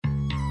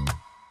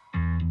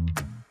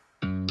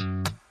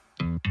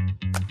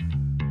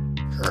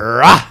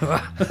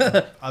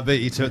I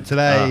beat you to it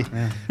today.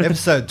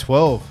 Episode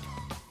 12.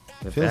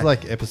 We're Feels back.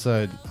 like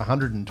episode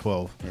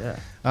 112.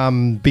 Yeah.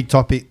 Big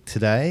topic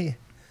today,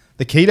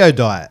 the keto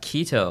diet.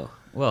 Keto.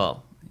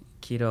 Well,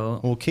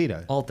 keto. Or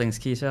keto. All things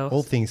keto.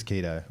 All things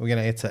keto. We're going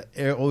to answer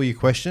all your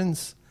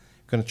questions.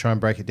 Going to try and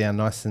break it down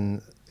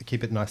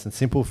keep it nice and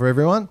simple for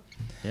everyone.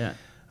 Yeah.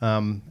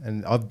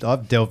 And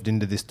I've delved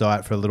into this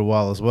diet for a little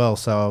while as well,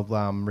 so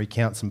I'll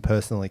recount some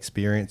personal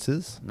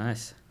experiences.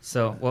 Nice.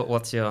 So,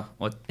 what's your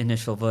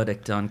initial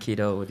verdict on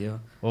keto with your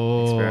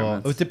Oh,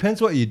 experiments? it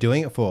depends what you're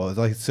doing it for.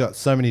 Like, it's got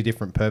so many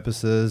different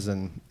purposes,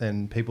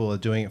 and people are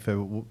doing it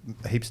for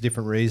heaps of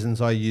different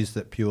reasons. I used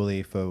it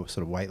purely for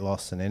sort of weight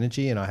loss and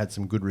energy, and I had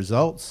some good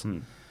results.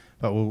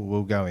 But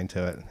we'll go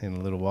into it in a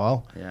little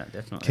while. Yeah,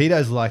 definitely.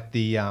 Keto's like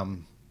the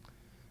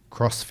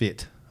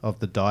CrossFit of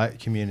the diet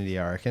community,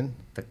 I reckon.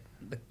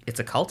 It's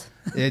a cult?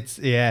 It's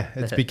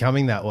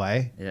becoming that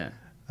way. Yeah.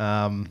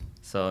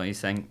 So you're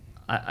saying,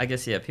 I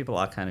guess, yeah, people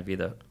are kind of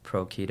either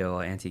pro-keto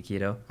or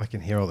anti-keto. I can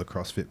hear all the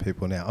CrossFit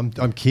people now.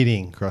 I'm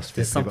kidding, CrossFit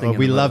There's people. something Oh, in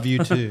we the love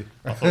middle. you too.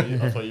 I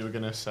thought you were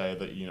going to say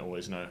that you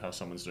always know how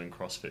someone's doing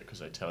CrossFit because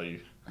they tell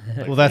you.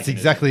 Like, Well, that's veganism.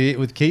 exactly it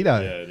with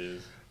keto. Yeah, it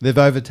is. They've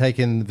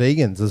overtaken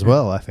vegans as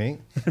well, I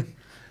think.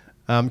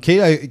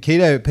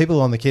 Keto people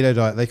on the keto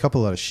diet, they cop a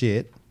lot of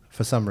shit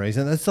for some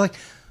reason. It's like,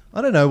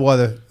 I don't know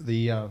why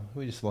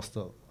we just lost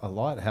a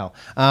light, Hal.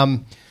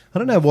 I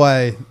don't know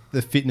why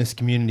the fitness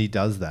community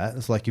does that.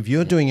 It's like, if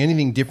you're doing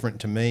anything different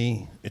to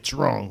me, it's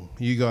wrong.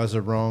 You guys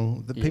are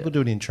wrong. The people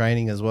do it in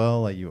training as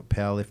well, like you're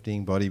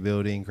powerlifting,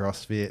 bodybuilding,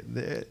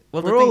 CrossFit.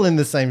 Well, we're all in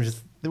the same.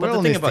 But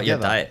the thing about your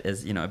diet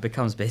is, it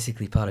becomes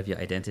basically part of your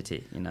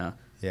identity,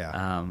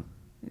 Yeah.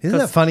 Isn't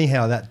that funny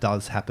how that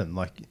does happen?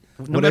 Like,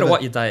 no matter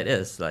what your diet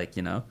is, like,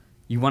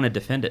 you want to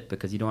defend it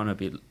because you don't want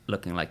to be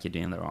looking like you're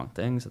doing the wrong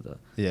things.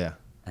 Yeah.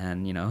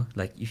 And,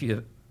 like if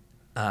you,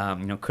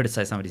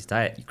 criticize somebody's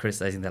diet, you're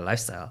criticizing their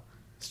lifestyle.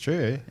 It's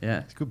true. Yeah.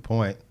 It's a good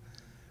point.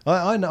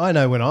 I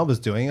know when I was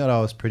doing it, I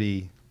was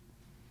pretty,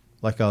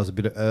 like, I was a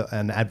bit of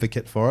an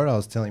advocate for it. I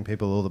was telling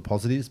people all the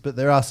positives, but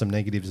there are some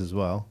negatives as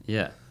well.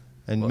 Yeah.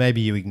 And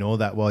maybe you ignore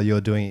that while you're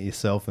doing it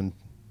yourself. And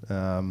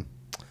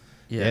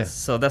Yeah.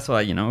 So that's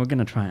why, we're going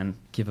to try and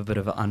give a bit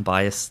of an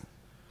unbiased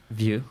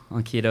view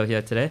on keto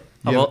here today.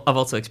 Yep. I've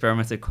also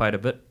experimented quite a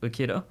bit with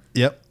keto.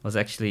 Yep. I was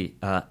actually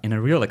in a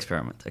real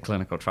experiment, a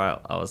clinical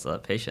trial. I was a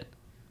patient.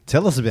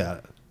 Tell us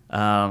about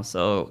it.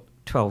 So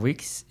 12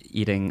 weeks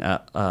eating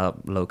a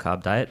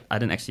low-carb diet. I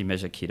didn't actually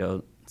measure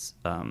keto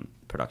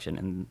production,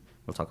 and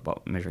we'll talk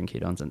about measuring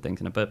ketones and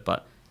things in a bit,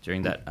 but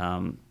during that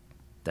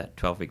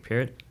 12-week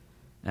period.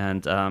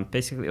 And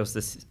basically, it was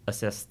to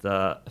assess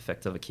the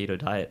effect of a keto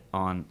diet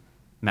on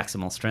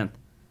maximal strength.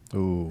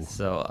 Ooh.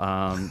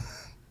 So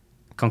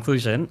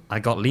conclusion, I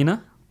got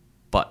leaner,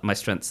 but my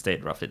strength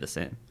stayed roughly the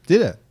same.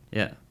 Did it?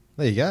 Yeah.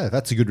 There you go.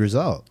 That's a good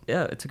result.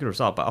 Yeah, it's a good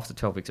result, but after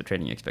 12 weeks of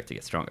training, you expect to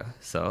get stronger.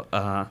 So,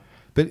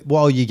 But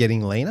while you're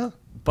getting leaner?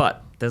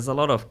 but there's a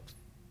lot of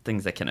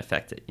things that can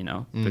affect it,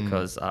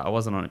 because I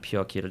wasn't on a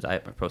pure keto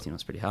diet. My protein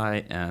was pretty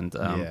high. And,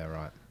 Yeah,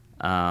 right.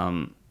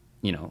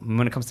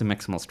 when it comes to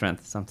maximal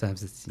strength,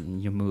 sometimes it's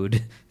your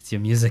mood, it's your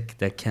music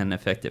that can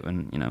affect it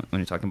when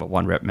you're talking about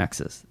 1 rep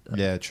maxes.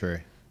 Yeah, true.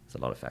 There's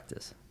a lot of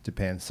factors.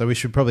 Depends. So we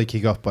should probably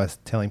kick off by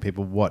telling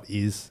people what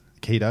is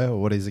keto, or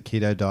what is a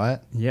keto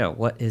diet. Yeah,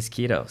 what is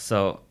keto?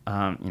 So,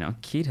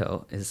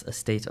 keto is a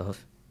state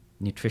of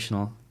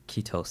nutritional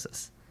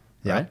ketosis,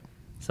 Yeah. right?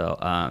 So,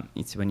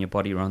 it's when your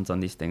body runs on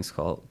these things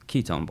called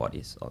ketone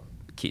bodies or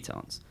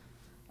ketones.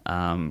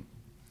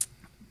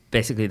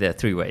 Basically, there are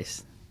 3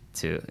 ways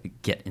to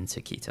get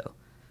into keto.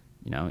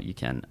 You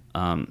can,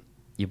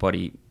 your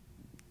body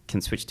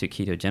can switch to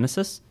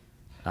ketogenesis.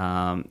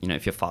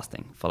 If you're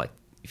fasting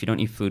if you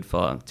don't eat food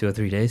for 2 or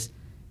 3 days,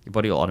 your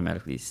body will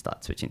automatically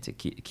start switching to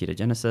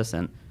ketogenesis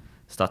and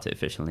start to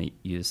efficiently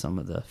use some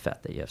of the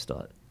fat that you have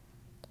stored.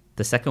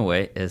 The second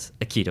way is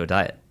a keto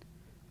diet.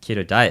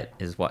 Keto diet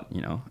is what,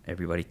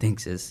 everybody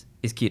thinks is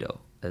keto,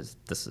 as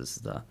this is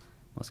the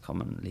most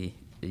commonly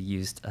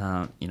used.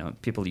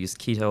 People use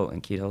keto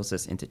and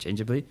ketosis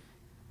interchangeably,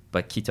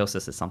 but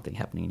ketosis is something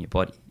happening in your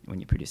body when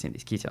you're producing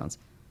these ketones.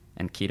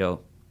 And keto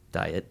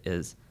diet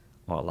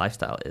or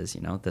lifestyle is,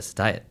 this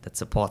diet that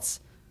supports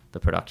the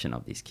production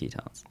of these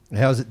ketones.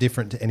 How is it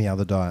different to any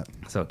other diet?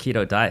 So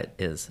keto diet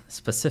is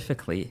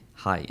specifically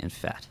high in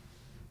fat,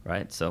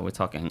 right? So we're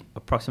talking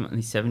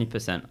approximately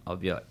 70%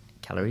 of your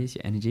calories,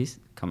 your energies,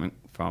 coming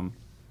from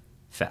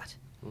fat.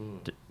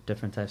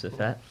 Different types of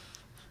fat.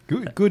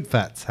 Good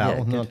fats, Hal. Yeah,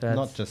 good not fats.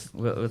 not just.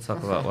 We'll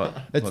talk about what.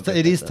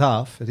 It is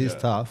tough. It is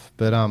tough.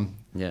 But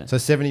Yeah. So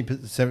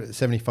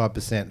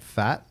 75%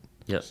 fat.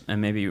 Yes,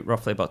 and maybe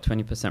roughly about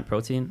 20%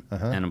 protein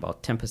and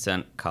about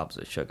 10% carbs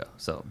with sugar.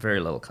 So very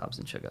little carbs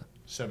and sugar.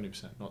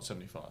 70%, not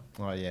 75.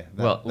 Oh yeah.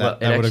 Well,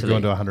 that it would have actually-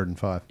 gone to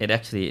 105.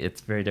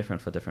 It's very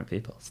different for different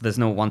people. So there's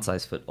no one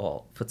size fits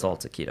all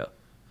to keto.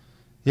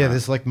 Yeah,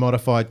 there's like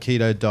modified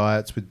keto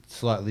diets with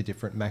slightly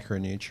different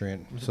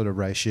macronutrient sort of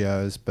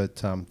ratios, but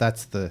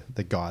that's the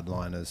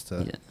guideline as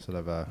to sort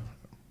of a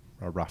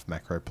a rough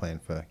macro plan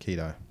for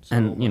keto. So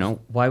And, you know,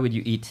 why would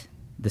you eat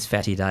this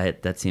fatty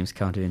diet that seems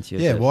counterintuitive?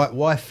 Yeah,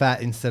 why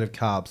fat instead of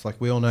carbs? Like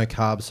we all know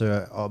carbs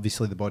are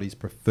obviously the body's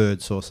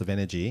preferred source of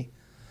energy.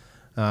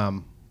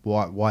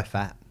 Why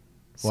fat?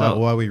 Why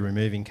are we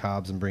removing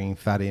carbs and bringing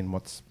fat in?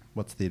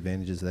 What's the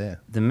advantages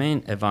there? The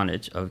main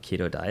advantage of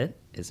keto diet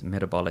is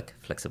metabolic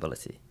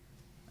flexibility.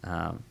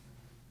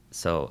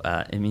 So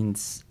it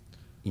means,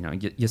 you know,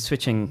 you're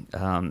switching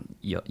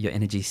your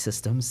energy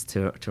systems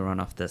to run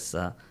off this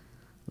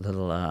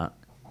little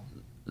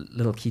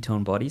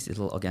ketone bodies,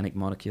 little organic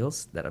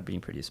molecules that are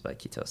being produced by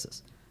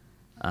ketosis.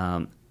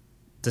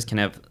 This can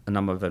have a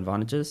number of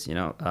advantages. You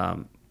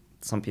know,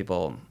 some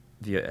people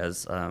view it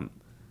as a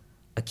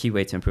key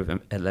way to improve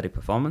athletic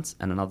performance,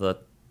 and another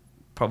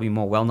probably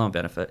more well-known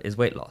benefit is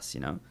weight loss.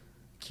 You know,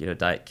 keto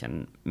diet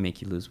can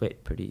make you lose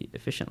weight pretty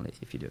efficiently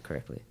if you do it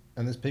correctly.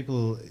 And there's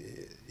people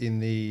in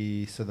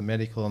the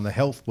medical and the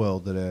health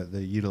world that are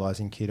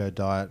utilizing keto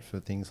diet for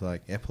things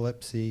like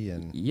epilepsy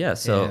and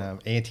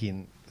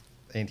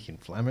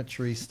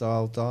anti-inflammatory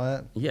style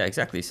diet. Yeah,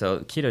 exactly.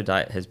 So keto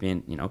diet has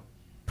been, you know,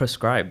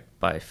 prescribed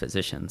by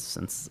physicians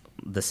since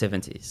the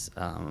 70s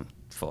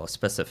for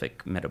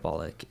specific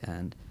metabolic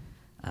and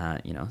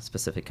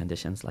specific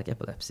conditions like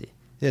epilepsy.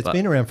 Yeah, it's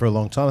been around for a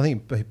long time. I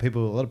think a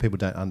lot of people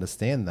don't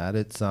understand that.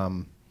 It's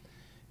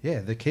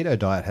the keto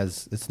diet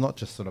it's not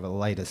just sort of a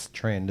latest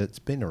trend. It's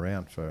been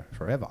around for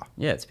forever.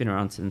 Yeah, it's been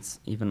around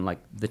since even like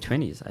the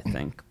 20s, I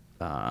think.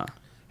 How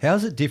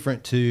is it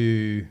different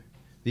to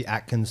the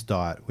Atkins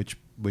diet, which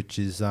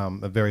is a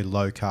very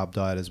low carb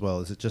diet as well?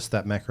 Is it just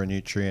that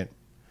macronutrient?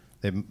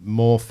 They're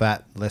more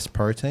fat, less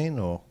protein,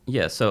 or?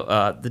 Yeah,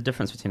 so the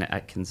difference between an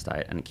Atkins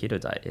diet and a keto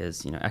diet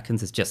is, you know,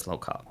 Atkins is just low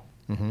carb.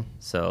 Mm-hmm.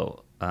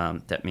 So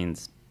that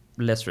means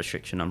less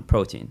restriction on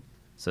protein.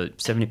 So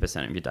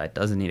 70% of your diet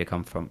doesn't need to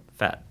come from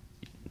fat.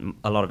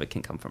 A lot of it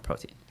can come from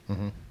protein.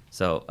 Mm-hmm.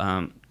 So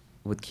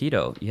with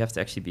keto, you have to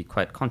actually be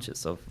quite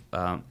conscious of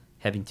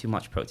having too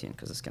much protein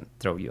because this can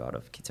throw you out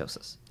of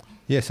ketosis.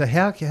 Yeah, so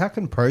how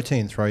can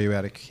protein throw you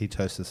out of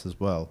ketosis as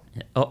well?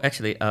 Yeah. Oh,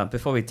 actually,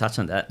 before we touch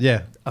on that,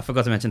 Yeah. I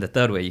forgot to mention the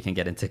third way you can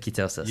get into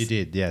ketosis. You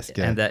did, yes.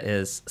 And that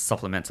is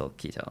supplemental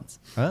ketones.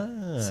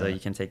 Ah. So you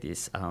can take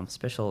these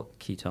special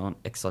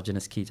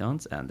exogenous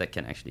ketones, and that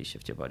can actually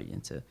shift your body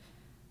into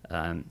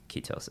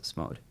ketosis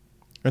mode.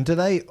 And do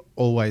they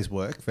always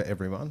work for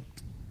everyone?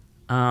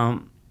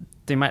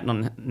 They might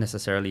not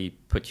necessarily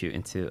put you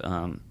into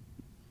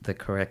the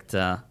correct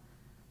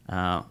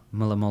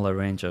millimole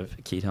range of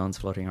ketones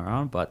floating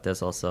around, but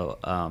there's also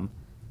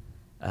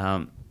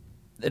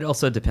it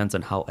also depends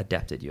on how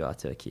adapted you are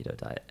to a keto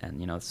diet.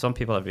 And you know, some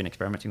people have been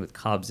experimenting with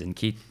carbs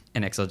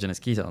and exogenous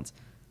ketones,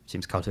 which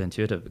seems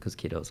counterintuitive because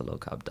keto is a low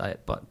carb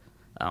diet, but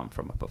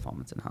from a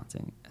performance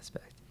enhancing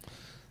aspect.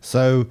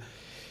 So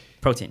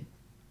Protein.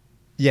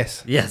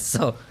 yes. Yes.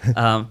 So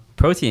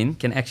protein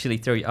can actually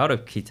throw you out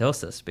of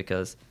ketosis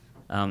because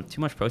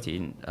too much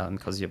protein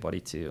causes your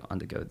body to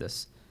undergo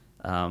this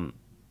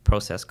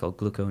process called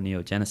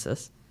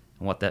gluconeogenesis.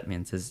 And what that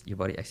means is your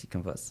body actually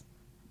converts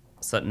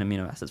certain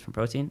amino acids from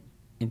protein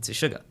into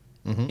sugar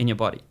in your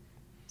body.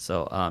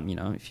 So, you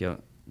know, if your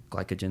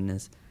glycogen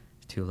is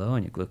too low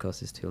and your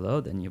glucose is too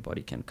low, then your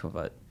body can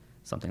convert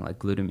something like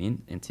glutamine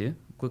into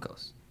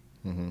glucose.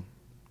 Mm-hmm.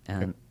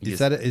 And Is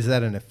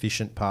that an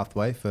efficient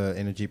pathway for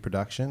energy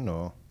production,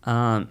 or?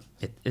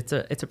 It's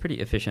a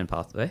pretty efficient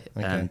pathway,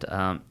 Okay.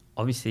 and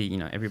obviously, you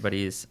know,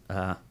 everybody's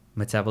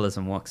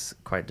metabolism works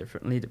quite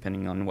differently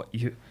depending on what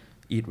you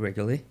eat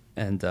regularly,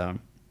 and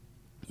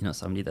you know,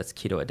 somebody that's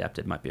keto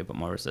adapted might be a bit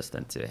more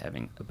resistant to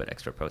having a bit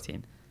extra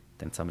protein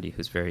than somebody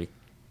who's very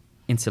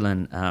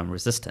insulin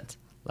resistant,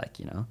 like,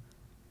 you know,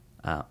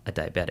 a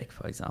diabetic,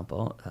 for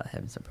example.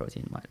 Having some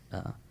protein might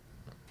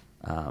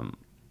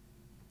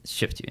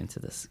shift you into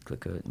this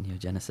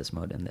gluconeogenesis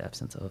mode in the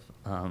absence of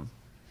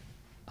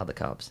other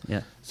carbs.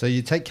 Yeah. So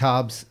you take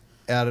carbs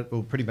out,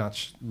 pretty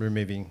much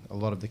removing a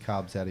lot of the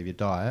carbs out of your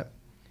diet,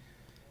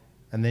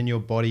 and then your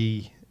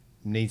body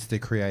needs to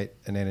create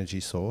an energy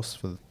source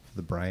for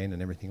the brain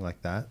and everything like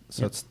that.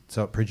 So Yep.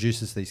 it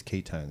produces these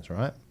ketones,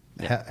 right?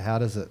 Yep. How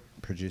does it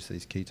produce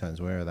these ketones?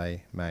 Where are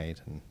they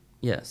made? And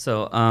Yeah.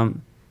 So,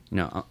 you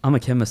know, I'm a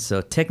chemist,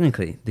 so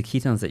technically the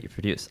ketones that you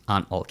produce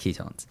aren't all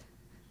ketones.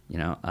 You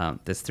know,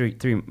 there's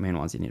three main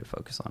ones you need to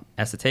focus on: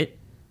 acetone,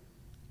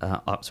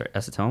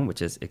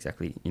 which is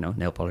exactly, you know,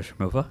 nail polish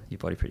remover. Your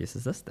body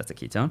produces this. That's a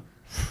ketone.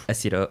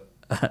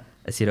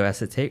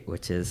 Acetoacetate,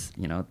 which is,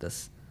 you know,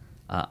 this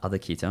other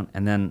ketone,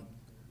 and then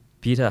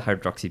beta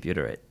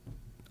hydroxybutyrate,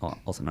 or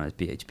also known as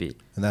BHB.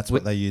 and that's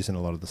what they use in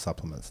a lot of the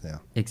supplements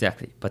now.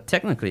 Exactly, but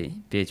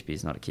technically BHB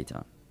is not a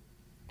ketone.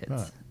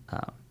 It's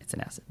it's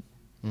an acid.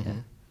 Mhm.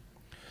 Yeah.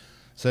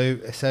 So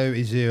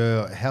is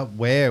there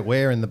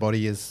where in the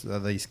body are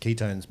these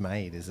ketones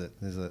made? Is it?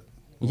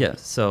 Yeah,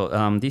 so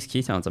these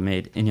ketones are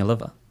made in your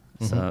liver.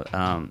 So,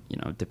 you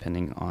know,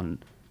 depending on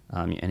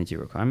your energy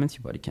requirements,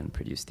 your body can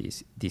produce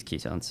these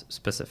ketones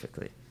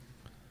specifically.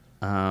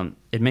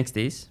 It makes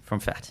these from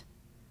fat.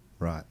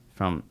 Right.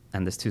 And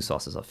there's two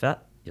sources of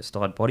fat: your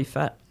stored body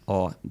fat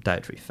or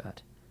dietary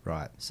fat.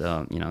 Right.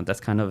 So, that's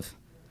kind of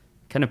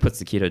puts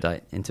the keto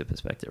diet into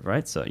perspective,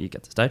 right? So you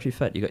get this dietary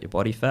fat, you got your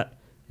body fat,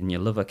 and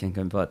your liver can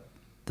convert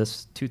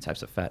this 2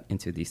 types of fat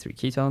into these 3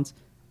 ketones,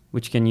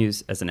 which you can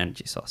use as an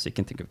energy source. So you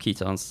can think of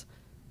ketones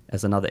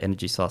as another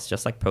energy source,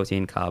 just like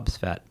protein, carbs,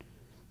 fat,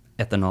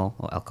 ethanol,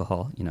 or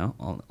alcohol.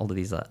 All of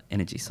these are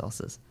energy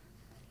sources.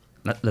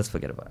 Let's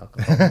forget about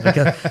alcohol.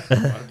 Because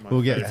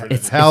We'll get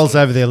Hal's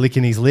over there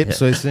licking his lips. Yeah.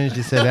 So as soon as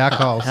you said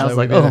alcohol, Hal's so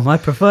like, we better- my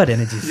preferred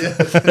energy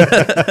source.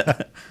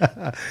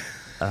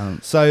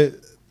 So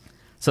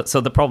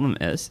So the problem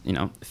is,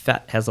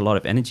 fat has a lot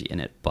of energy in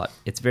it, but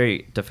it's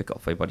very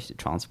difficult for your body to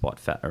transport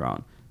fat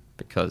around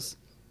because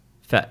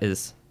fat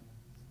is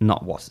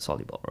not water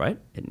soluble, right?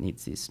 It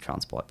needs these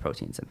transport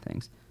proteins and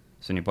things.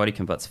 So when your body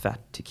converts fat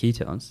to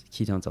ketones,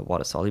 ketones are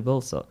water soluble,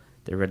 so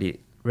they're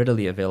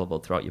readily available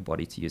throughout your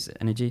body to use as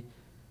energy.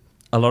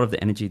 A lot of the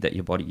energy that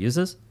your body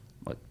uses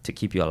to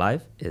keep you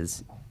alive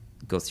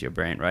goes to your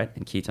brain, right?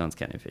 And ketones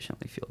can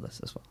efficiently fuel this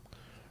as well.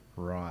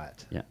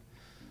 right. Yeah.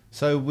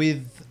 So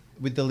with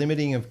the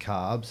limiting of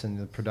carbs and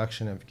the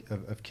production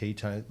of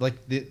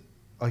ketones,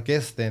 I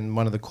guess then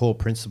one of the core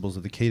principles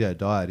of the keto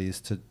diet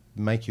is to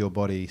make your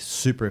body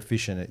super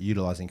efficient at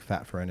utilizing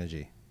fat for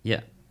energy.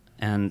 Yeah.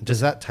 And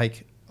Does that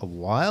take a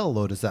while,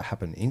 or does that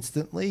happen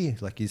instantly?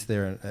 Like, is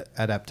there an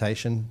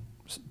adaptation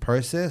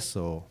process,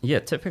 or? yeah,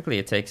 typically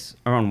it takes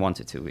around 1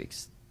 to 2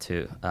 weeks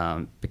to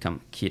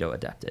become keto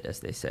adapted, as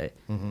they say.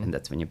 Mm-hmm. And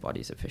that's when your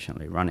body is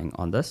efficiently running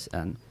on this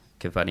and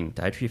converting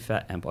dietary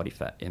fat and body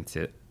fat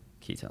into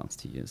ketones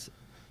to use.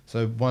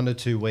 So 1 to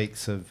 2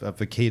 weeks of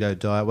the keto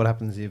diet. What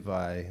happens if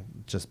I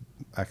just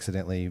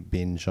accidentally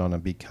binge on a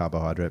big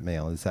carbohydrate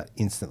meal? Is that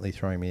instantly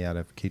throwing me out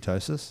of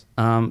ketosis?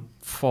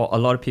 For a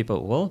lot of people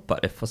it will,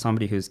 but if for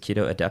somebody who's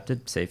keto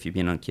adapted, say if you've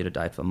been on keto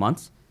diet for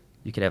months,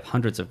 you could have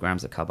hundreds of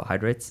grams of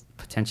carbohydrates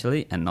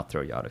potentially and not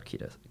throw you out of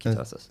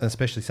ketosis. And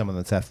especially someone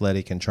that's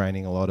athletic and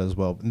training a lot as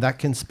well. And that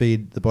can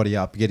speed the body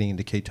up getting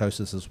into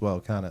ketosis as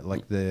well, can't it?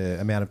 Like the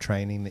amount of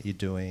training that you're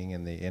doing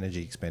and the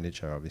energy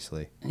expenditure,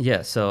 obviously.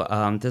 Yeah, so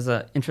there's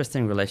an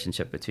interesting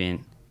relationship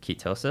between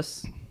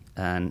ketosis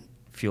and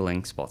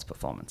fueling sports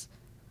performance.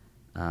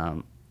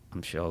 I'm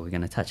sure we're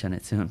going to touch on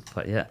it soon,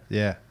 but yeah.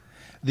 Yeah.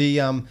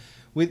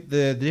 With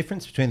the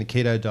difference between the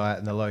keto diet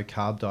and the low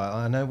carb diet,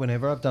 I know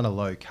whenever I've done a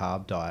low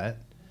carb diet,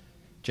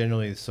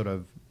 generally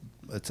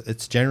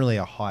it's generally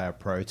a higher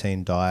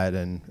protein diet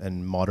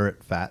and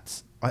moderate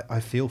fats. I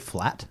feel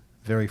flat,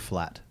 very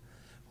flat.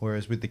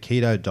 Whereas with the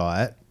keto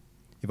diet,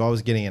 if I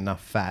was getting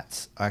enough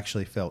fats, I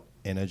actually felt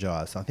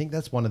energized. I think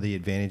that's one of the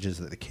advantages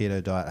that the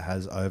keto diet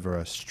has over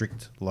a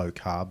strict low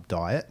carb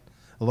diet.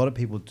 A lot of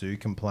people do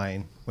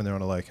complain when they're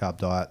on a low carb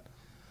diet.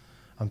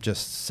 I'm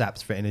just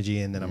sapped for energy,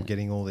 and then I'm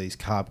getting all these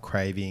carb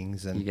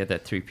cravings. And You get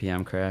that 3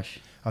 p.m. crash.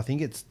 I think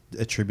it's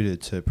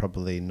attributed to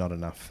probably not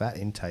enough fat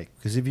intake.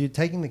 Because if you're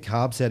taking the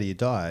carbs out of your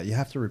diet, you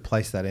have to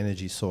replace that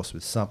energy source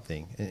with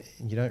something. And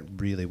you don't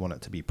really want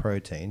it to be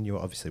protein. You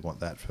obviously want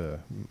that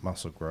for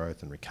muscle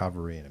growth and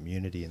recovery and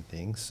immunity and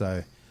things.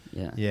 So,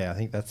 yeah, I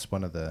think that's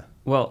one of the...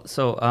 Well,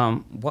 so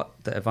what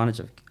the advantage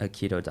of a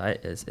keto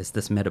diet is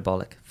this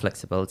metabolic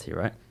flexibility,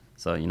 right?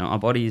 So, our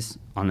bodies,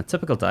 on a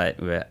typical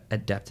diet, we're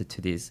adapted to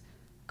these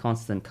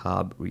constant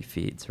carb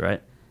refeeds,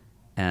 right?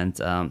 And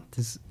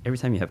this every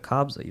time you have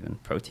carbs or even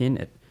protein,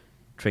 it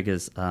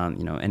triggers an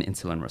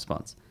insulin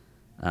response.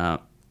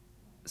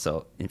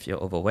 So if you're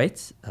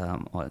overweight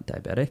or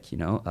diabetic,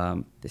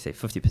 they say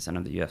 50%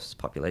 of the U.S.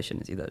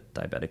 population is either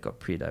diabetic or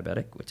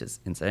pre-diabetic, which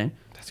is insane.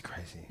 That's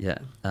crazy. Yeah,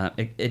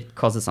 it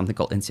causes something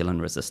called insulin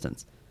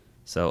resistance.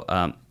 So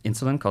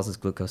insulin causes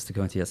glucose to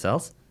go into your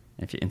cells,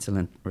 and if you're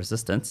insulin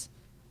resistant,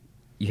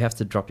 you have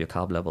to drop your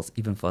carb levels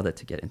even further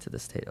to get into the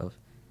state of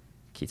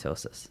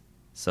ketosis.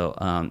 So,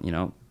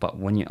 but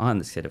when you are in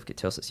the state of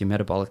ketosis, you're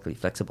metabolically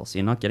flexible. So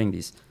you're not getting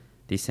these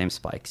same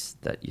spikes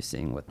that you're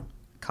seeing with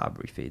carb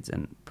refeeds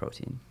and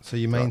protein. So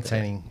you're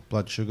maintaining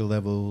blood sugar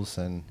levels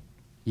and...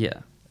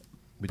 Yeah.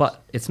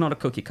 But it's not a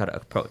cookie cutter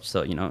approach.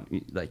 So,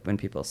 like when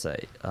people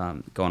say,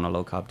 go on a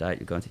low carb diet,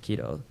 you go into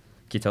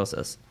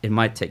ketosis, it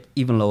might take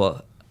even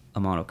lower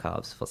amount of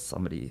carbs for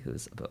somebody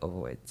who's a bit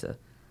overweight to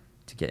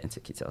get into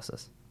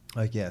ketosis.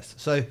 I guess.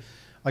 So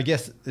I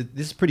guess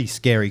this is a pretty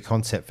scary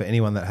concept for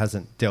anyone that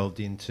hasn't delved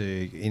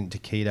into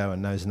keto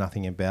and knows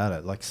nothing about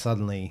it. Like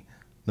suddenly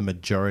the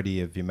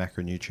majority of your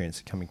macronutrients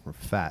are coming from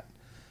fat.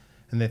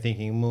 And they're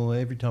thinking, well,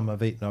 every time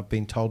I've eaten, I've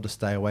been told to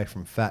stay away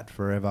from fat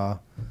forever.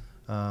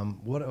 People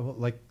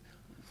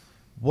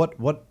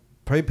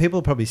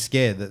are probably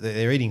scared that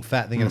they're eating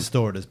fat, they're going to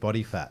store it as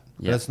body fat.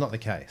 But Yeah. that's not the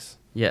case.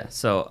 Yeah.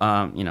 So,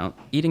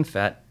 eating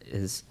fat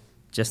is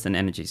just an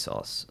energy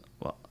source.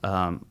 Well,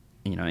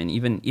 and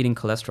even eating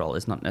cholesterol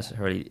is not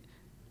necessarily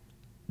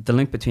the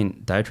link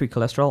between dietary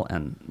cholesterol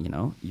and,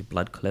 your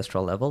blood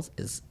cholesterol levels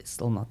is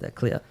still not that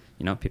clear.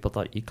 People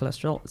thought eat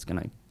cholesterol is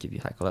going to give you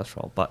high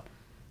cholesterol, but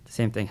the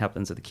same thing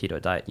happens with the keto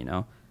diet,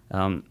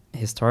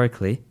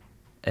 Historically,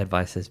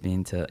 advice has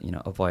been to,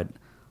 avoid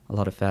a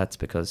lot of fats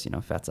because,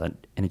 fats are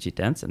energy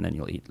dense and then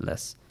you'll eat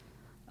less,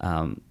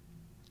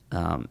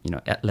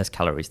 less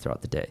calories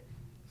throughout the day.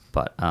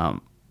 But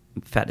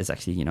fat is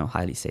actually,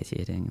 highly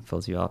satiating,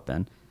 fills you up,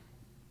 and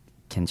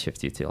can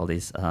shift you to all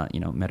these,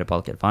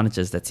 metabolic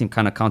advantages that seem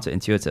kind of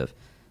counterintuitive.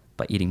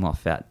 By eating more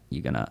fat,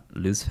 you're going to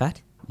lose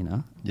fat,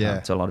 Yeah.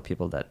 To a lot of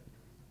people, that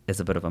is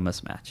a bit of a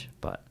mismatch.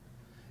 But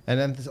And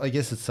then I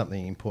guess it's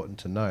something important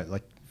to note.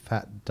 Like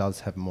fat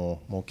does have more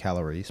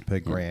calories per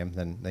gram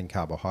than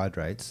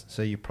carbohydrates.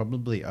 So you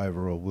probably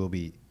overall will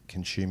be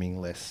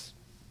consuming less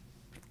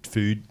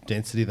food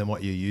density than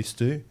what you're used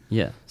to.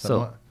 yeah,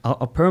 So so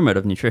a pyramid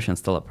of nutrition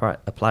still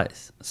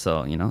applies.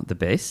 So, the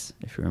base,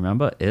 if you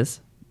remember, is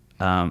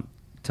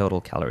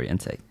total calorie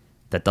intake.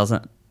 That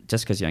doesn't,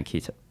 just because you're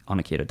on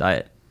a keto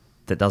diet,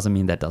 that doesn't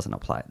mean that doesn't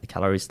apply. The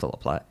calories still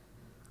apply.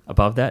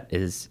 Above that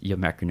is your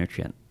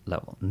macronutrient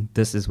level. And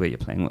this is where you're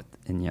playing with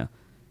in a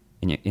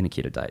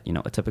keto diet.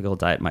 A typical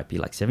diet might be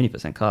like 70%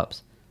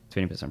 carbs,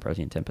 20%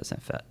 protein,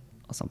 10% fat,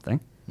 or something.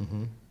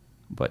 Mm-hmm.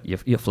 But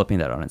you're flipping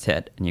that on its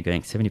head, and you're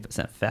going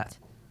 70% fat,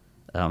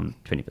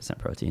 20%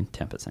 protein,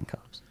 10%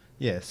 carbs.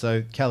 Yeah,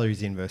 so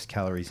calories in versus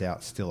calories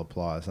out still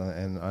applies.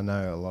 And I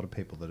know a lot of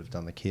people that have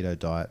done the keto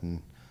diet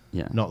and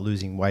Yeah. not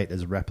losing weight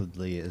as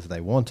rapidly as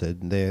they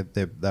wanted,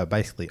 they're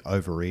basically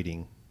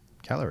overeating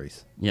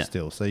calories Yeah.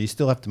 still. So you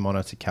still have to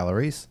monitor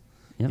calories.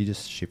 Yep. You're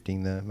just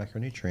shifting the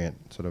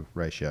macronutrient sort of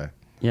ratio.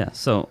 Yeah.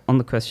 So on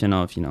the question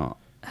of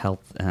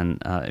health,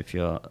 and if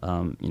you're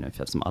if you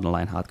have some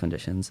underlying heart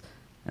conditions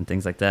and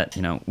things like that,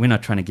 we're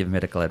not trying to give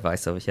medical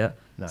advice over here.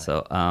 No.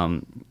 So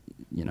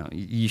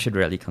you should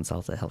really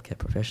consult a healthcare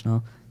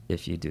professional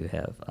if you do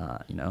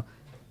have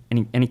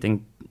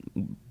anything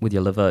with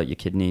your liver, your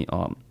kidney,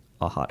 or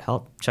heart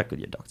health. Check with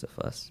your doctor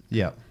first.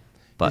 Yeah.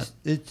 But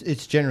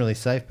it's generally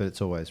safe, but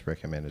it's always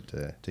recommended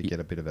to get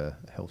a bit of a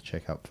health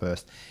checkup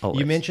first. Always.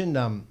 You mentioned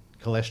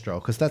cholesterol,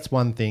 because that's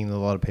one thing that a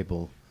lot of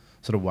people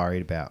sort of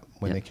worried about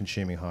when Yeah. they're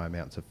consuming high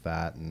amounts of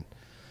fat. And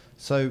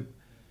so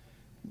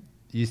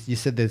you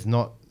said there's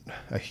not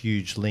a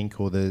huge link,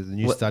 or the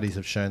new Well- studies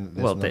have shown that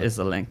there's well, not there is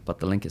a link, but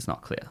the link is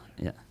not clear.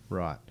 Yeah.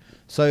 Right.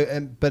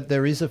 So, but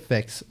there is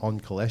effects on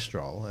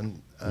cholesterol,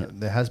 and Yeah.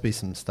 there has been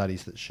some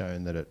studies that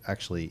shown that it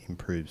actually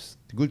improves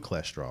the good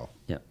cholesterol.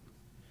 Yeah.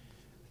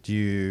 Do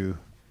you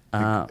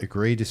Uh,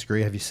 agree,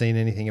 disagree? Have you seen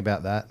anything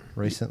about that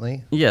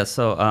recently? Yeah,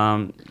 so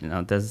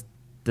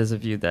there's a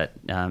view that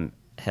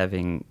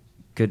having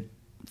good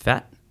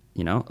fat,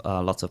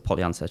 lots of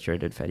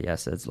polyunsaturated fatty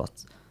acids,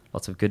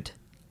 lots of good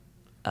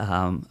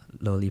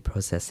lowly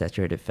processed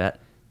saturated fat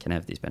can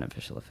have these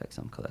beneficial effects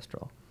on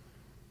cholesterol,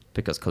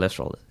 because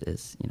cholesterol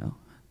is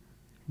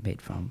made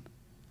from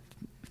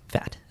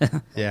fat.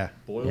 Yeah.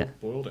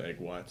 Boiled egg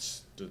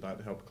whites, does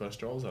that help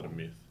cholesterol? Is that a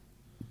myth?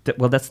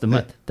 Well, that's the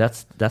myth.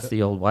 That's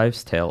the old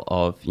wives' tale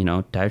of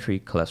dietary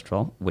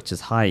cholesterol, which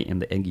is high in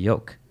the egg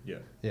yolk. Yeah.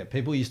 Yeah.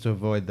 People used to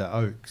avoid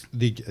the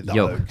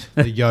Yolk.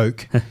 the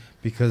yolk,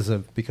 because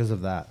of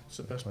that. It's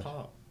the best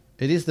part.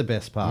 It is the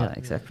best part. Yeah,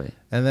 exactly.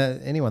 And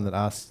anyone that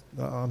asks,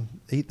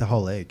 eat the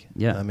whole egg.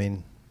 Yeah. I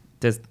mean,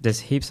 There's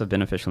heaps of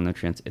beneficial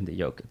nutrients in the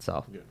yolk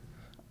itself. Yeah.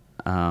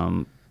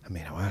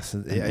 amino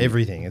acids,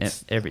 everything.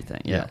 It's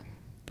Everything, yeah. yeah.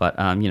 But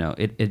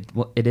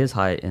it is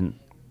higher in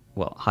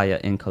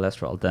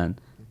cholesterol than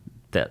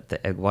the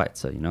egg white.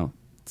 So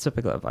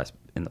typical advice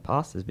in the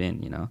past has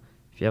been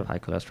if you have high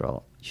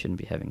cholesterol, you shouldn't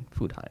be having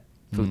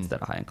foods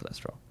that are high in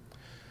cholesterol.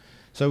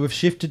 So we've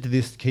shifted to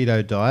this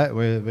keto diet.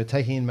 We're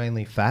taking in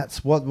mainly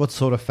fats. What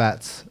sort of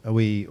fats are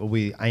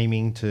we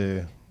aiming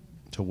to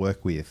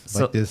work with?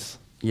 So- Like this.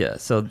 Yeah.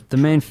 So the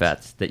main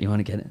fats that you want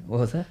to get in,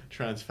 what was that?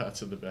 Trans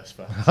fats are the best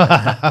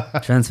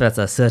fats. Trans fats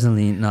are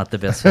certainly not the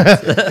best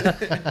fats.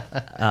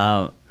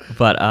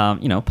 But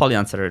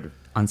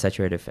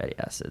polyunsaturated fatty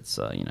acids.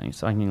 So you're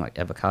talking like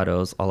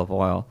avocados, olive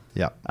oil,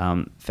 Yeah.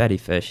 fatty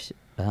fish.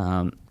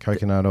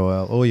 Coconut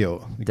oil, all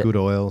your good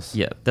oils.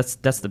 Yeah,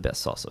 that's the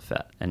best source of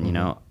fat.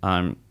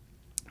 And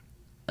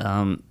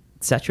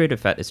saturated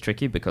fat is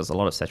tricky because a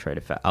lot of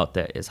saturated fat out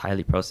there is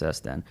highly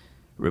processed and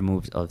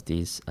removed of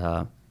these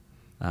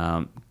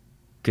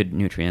good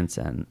nutrients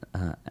and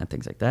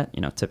things like that.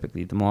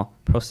 Typically the more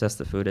processed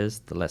the food is,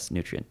 the less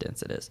nutrient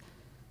dense it is.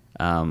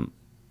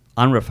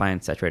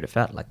 Unrefined saturated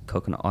fat like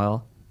coconut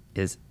oil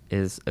is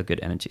a good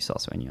energy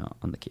source when you're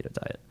on the keto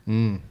diet.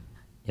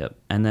 Yep.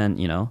 And then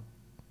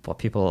for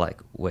people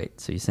like,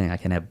 wait, so you're saying I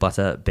can have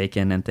butter,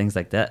 bacon, and things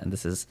like that, and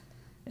this is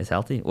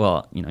healthy?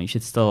 Well, you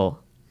should still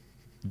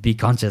be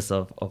conscious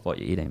of what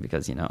you're eating,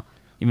 because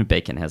even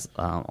bacon has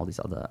all these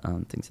other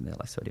things in there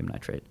like sodium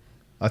nitrate.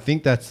 I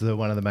think that's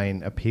one of the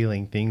main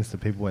appealing things to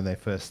people when they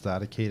first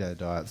start a keto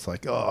diet. It's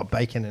like,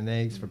 bacon and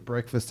eggs for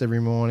breakfast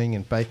every morning,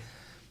 and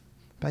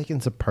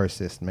bacon's a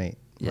processed meat.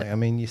 Yeah. Like, I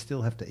mean, you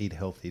still have to eat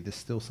healthy. There's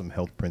still some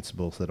health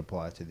principles that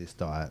apply to this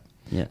diet.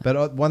 Yeah.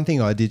 But one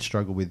thing I did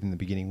struggle with in the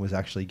beginning was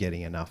actually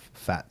getting enough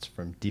fats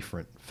from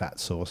different fat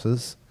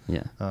sources.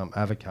 Yeah.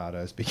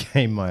 Avocados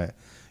became my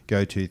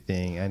go-to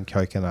thing, and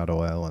coconut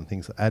oil and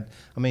things. I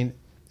mean,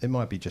 it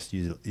might be just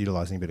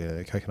utilizing a bit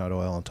of coconut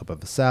oil on top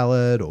of a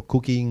salad, or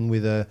cooking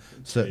with a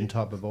certain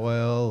type of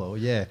oil, or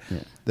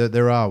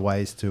there are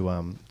ways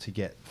to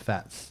get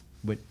fats,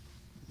 with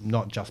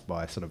not just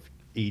by sort of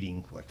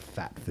eating like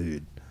fat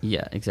food.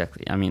 Yeah,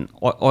 exactly. I mean,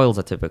 oils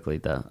are typically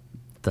the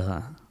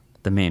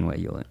main way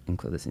you'll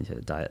include this into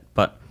your diet.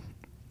 But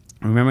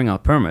remembering our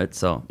pyramid,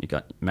 so you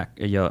got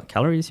your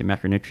calories, your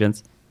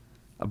macronutrients.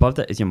 Above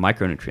that is your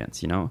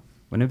micronutrients. You know,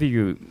 whenever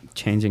you're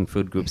changing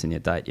food groups in your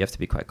diet, you have to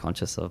be quite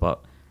conscious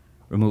about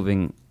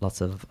removing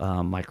lots of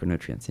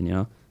micronutrients. And you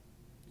know,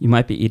 you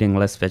might be eating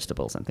less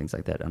vegetables and things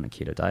like that on a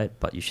keto diet,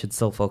 but you should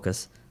still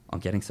focus on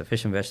getting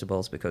sufficient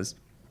vegetables because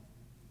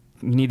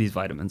you need these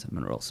vitamins and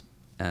minerals.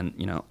 And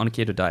you know, on a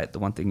keto diet, the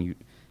one thing you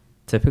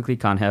typically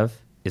can't have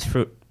is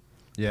fruit.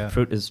 Yeah.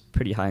 Fruit is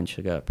pretty high in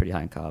sugar, pretty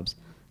high in carbs.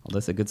 Although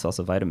it's a good source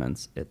of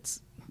vitamins,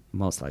 it's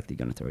most likely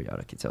going to throw you out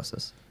of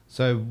ketosis.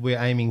 So we're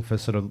aiming for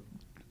sort of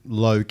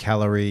low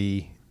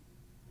calorie,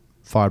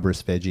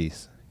 fibrous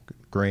veggies,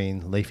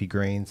 leafy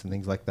greens and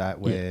things like that,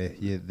 where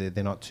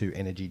they're not too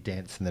energy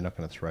dense and they're not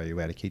going to throw you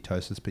out of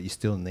ketosis, but you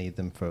still need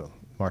them for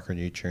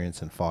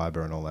micronutrients and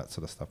fiber and all that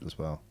sort of stuff as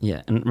well.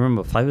 Yeah, and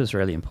remember, fiber is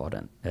really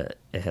important. It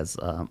has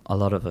a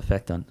lot of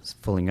effect on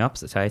filling up,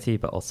 satiety,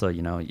 but also,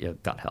 you know, your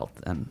gut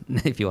health. And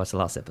if you watched the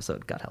last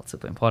episode, gut health is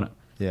super important.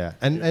 Yeah,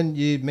 and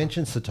you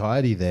mentioned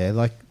satiety there.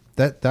 Like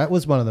that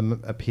was one of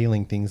the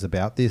appealing things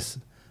about this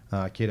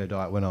keto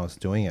diet when I was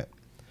doing it.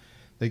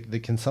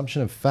 The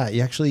consumption of fat,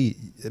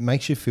 it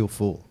makes you feel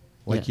full.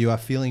 Like you are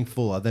feeling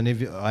fuller than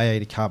if I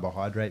ate a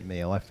carbohydrate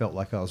meal. I felt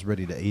like I was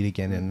ready to eat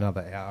again in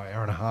another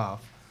hour and a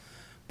half.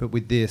 But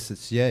with this,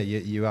 it's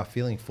you are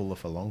feeling fuller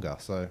for longer.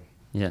 So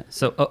yeah,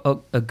 so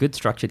a good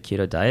structured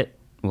keto diet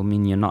will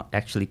mean you're not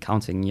actually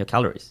counting your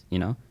calories. You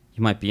know,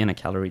 you might be in a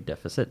calorie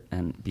deficit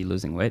and be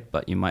losing weight,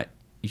 but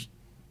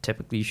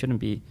typically you shouldn't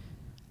be,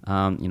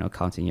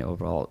 counting your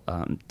overall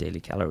daily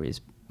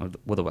calories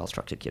with a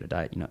well-structured keto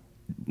diet. You know,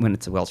 when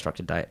it's a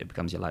well-structured diet, it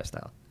becomes your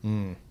lifestyle.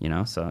 You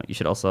know, so you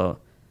should also,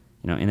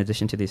 you know, in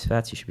addition to these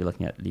fats, you should be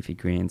looking at leafy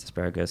greens,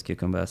 asparagus,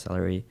 cucumber,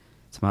 celery,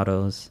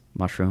 tomatoes,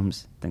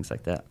 mushrooms, things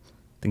like that.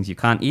 Things you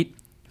can't eat,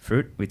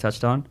 fruit we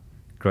touched on,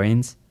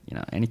 grains. You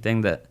know,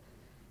 anything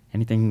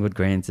with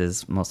grains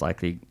is most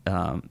likely,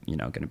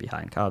 going to be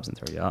high in carbs and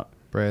throw you out.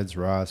 breads,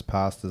 rice,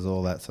 pastas,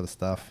 all that sort of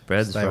stuff.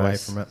 Stay away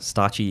from it.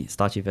 Starchy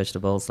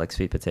vegetables like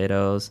sweet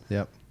potatoes.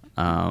 Yep.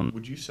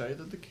 Would you say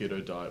that the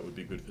keto diet would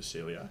be good for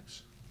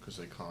celiacs because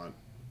they can't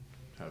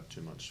have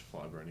too much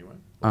fiber anyway?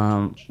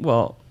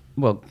 Well,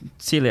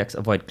 celiacs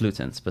avoid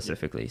gluten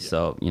specifically. Yeah.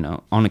 So, you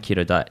know, on a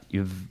keto diet,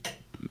 you're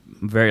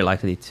very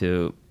likely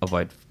to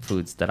avoid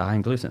foods that are high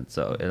in gluten.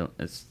 So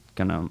it's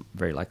going to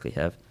very likely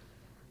have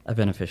a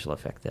beneficial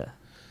effect there.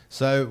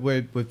 So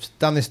we've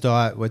done this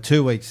diet. We're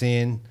 2 weeks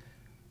in.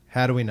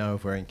 How do we know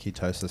if we're in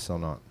ketosis or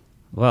not?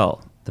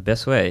 Well, the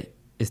best way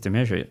is to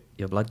measure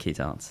your blood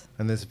ketones.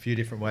 And there's a few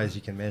different ways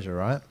you can measure,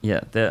 right?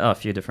 Yeah, there are a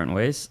few different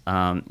ways.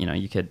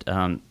 You could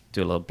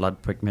do a little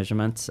blood prick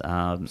measurements.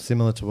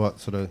 Similar to what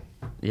sort of...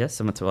 Yeah,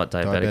 similar to what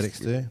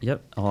diabetics do?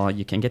 Yep. Or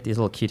you can get these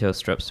little keto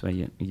strips where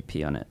you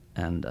pee on it.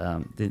 And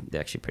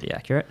they're actually pretty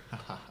accurate.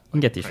 You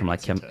can get these from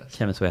like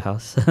Chemist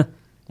Warehouse.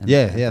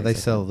 Yeah, they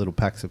sell little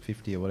packs of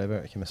 50 or whatever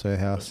at Chemist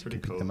Warehouse. You can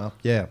pick them up.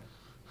 Yeah.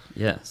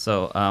 Yeah,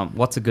 so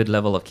what's a good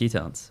level of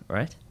ketones,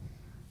 right?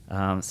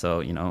 So,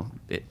 you know,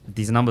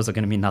 these numbers are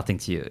going to mean nothing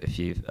to you if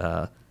you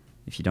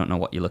don't know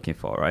what you're looking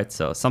for, right?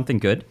 So something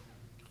good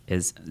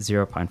is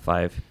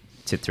 0.5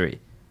 to 3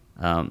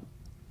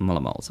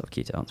 millimoles of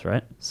ketones,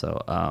 right?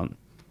 So,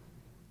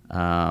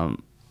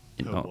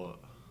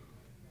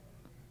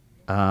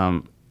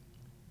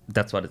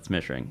 that's what it's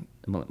measuring.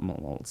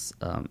 Millimoles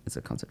is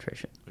a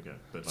concentration. Okay.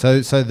 But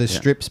So the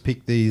strips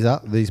pick these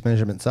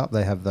measurements up.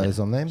 They have those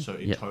on them. So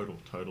in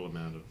total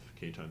amount of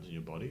ketones in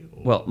your body.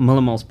 Or? Well,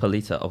 millimoles per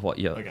liter of what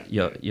you're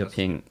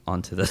peeing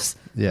onto this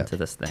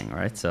thing,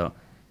 right? So,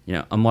 you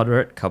know, a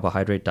moderate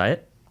carbohydrate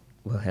diet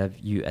will have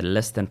you at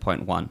less than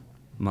 0.1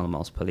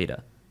 millimoles per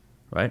liter,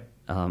 right?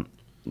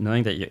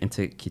 Knowing that you're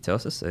into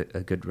ketosis,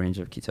 a good range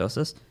of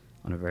ketosis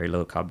on a very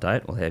low carb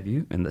diet will have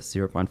you in the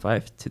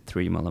 0.5 to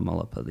 3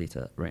 millimolar per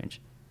liter range.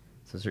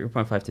 So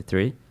 0.5 to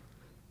 3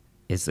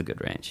 is a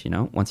good range, you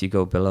know? Once you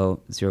go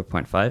below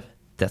 0.5,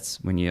 that's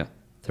when you're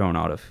thrown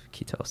out of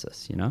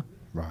ketosis, you know?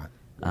 Right.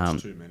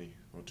 What's too many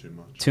or too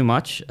much? Too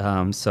much.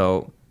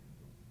 So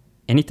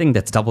anything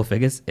that's double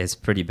figures is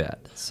pretty bad.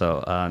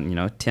 So,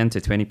 10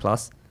 to 20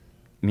 plus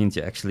means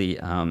you're actually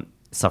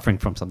suffering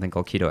from something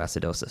called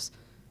ketoacidosis,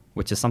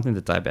 which is something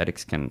that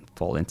diabetics can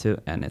fall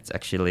into. And it's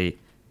actually,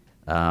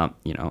 a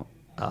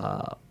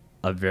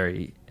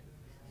very...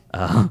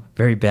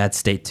 very bad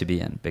state to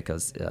be in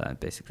because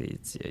basically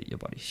it's your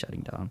body shutting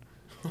down.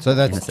 So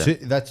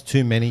that's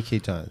too many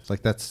ketones.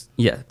 Like that's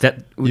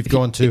you've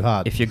gone too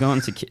hard. If you're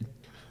going to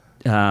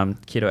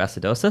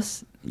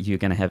ketoacidosis, you're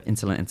going to have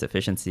insulin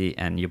insufficiency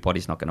and your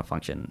body's not going to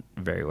function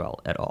very well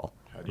at all.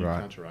 How do you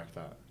counteract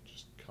that?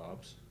 Just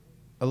carbs?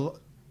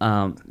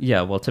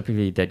 Well,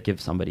 typically they'd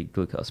give somebody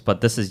glucose,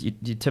 but this is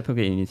you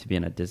typically need to be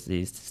in a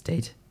diseased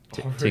state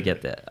to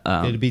get there.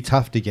 It'd be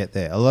tough to get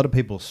there. A lot of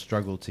people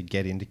struggle to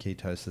get into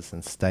ketosis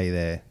and stay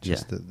there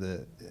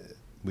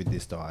with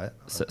this diet.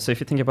 So if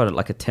you think about it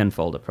like a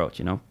tenfold approach,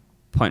 you know,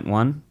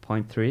 0.1,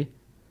 0.3,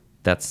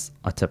 that's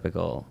a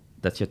typical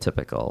That's your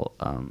typical,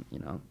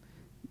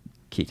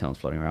 ketones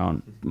floating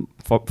around.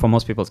 For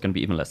most people, it's going to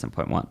be even less than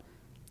 0.1.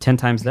 10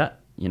 times that,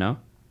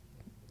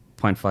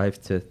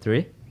 0.5 to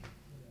 3,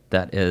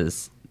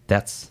 that's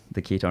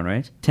the ketone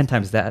range. 10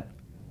 times that,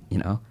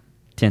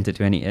 10 to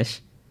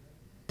 20-ish,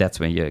 that's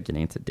when you're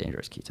getting into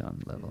dangerous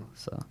ketone level.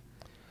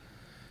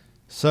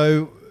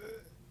 So,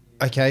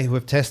 okay,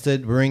 we've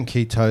tested, we're in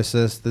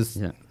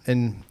ketosis.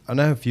 And I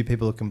know a few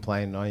people have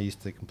complained, and I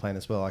used to complain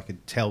as well. I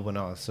could tell when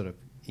I was sort of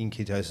in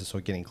ketosis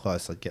or getting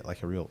close, I'd get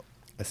like a real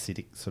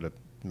acidic sort of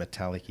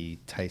metallic-y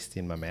taste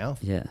in my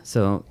mouth. Yeah.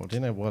 So Well, do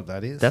you know what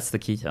that is? that's the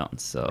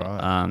ketones. So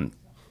Right.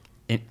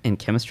 in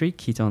chemistry,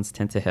 ketones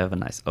tend to have a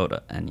nice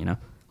odor, and a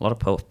lot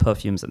of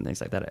perfumes and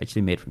things like that are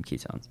actually made from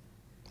ketones.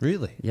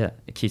 Really? Yeah,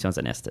 ketones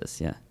and esters.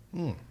 Yeah.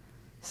 Mm.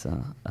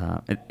 So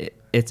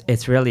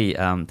it's really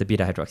the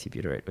beta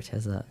hydroxybutyrate, which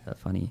has a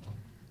funky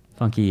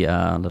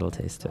little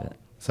taste to it.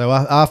 So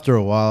after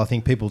a while, I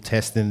think people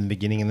test in the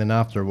beginning, and then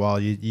after a while,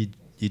 you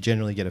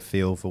generally get a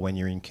feel for when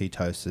you're in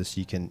ketosis.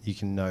 You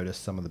can notice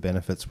some of the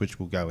benefits, which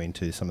we'll go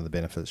into some of the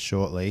benefits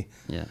shortly.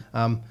 Yeah.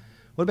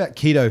 What about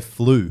keto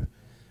flu?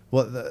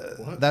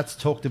 That's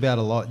talked about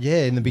a lot.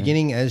 Yeah, in the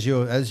beginning, as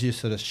you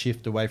sort of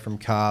shift away from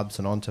carbs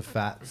and onto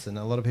fats, and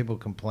a lot of people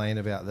complain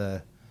about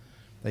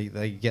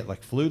they get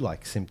like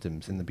flu-like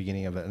symptoms in the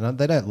beginning of it, and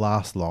they don't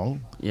last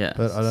long. Yeah.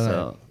 But I don't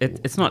know.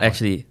 It's not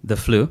actually the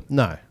flu.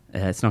 No.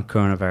 It's not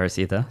coronavirus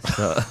either.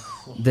 So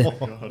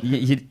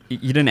you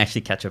didn't actually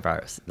catch a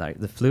virus.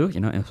 Like the flu,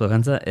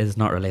 influenza is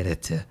not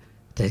related to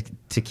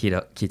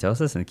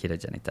ketosis and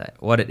ketogenic diet.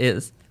 What it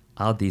is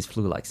are these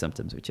flu-like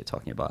symptoms which you're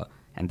talking about,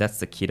 and that's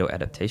the keto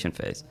adaptation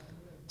phase.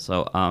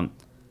 So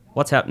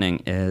what's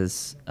happening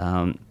is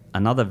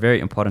another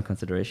very important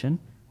consideration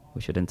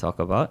we shouldn't talk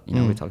about.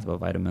 We talked about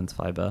vitamins,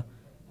 fiber,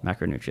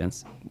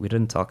 macronutrients. We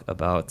didn't talk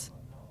about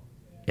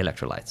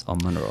electrolytes or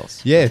minerals.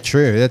 Yeah,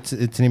 true. It's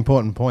an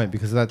important point,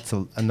 because that's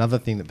another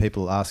thing that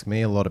people ask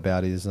me a lot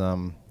about is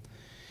the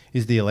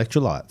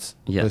electrolytes.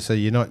 Yeah. So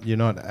you're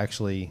not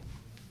actually,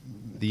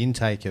 the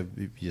intake of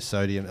your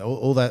sodium,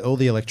 all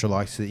the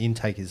electrolytes, the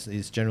intake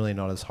is generally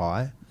not as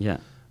high. Yeah.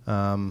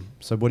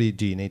 So what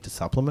do you need to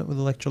supplement with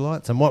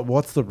electrolytes, and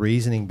what's the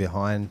reasoning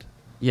behind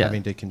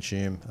having to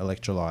consume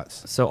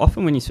electrolytes? So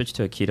often when you switch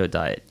to a keto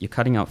diet, you're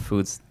cutting out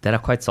foods that are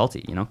quite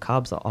salty.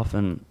 Carbs are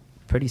often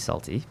pretty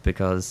salty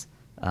because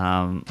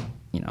to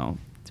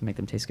make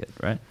them taste good,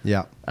 right?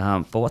 Yeah.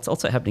 But what's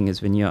also happening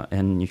is when you're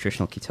in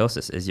nutritional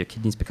ketosis is your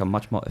kidneys become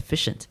much more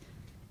efficient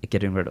at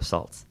getting rid of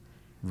salts.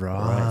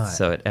 Right.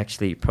 So it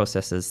actually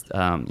processes,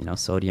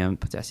 sodium,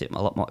 potassium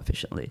a lot more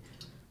efficiently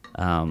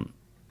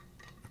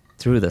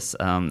through this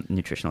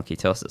nutritional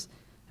ketosis.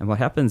 And what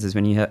happens is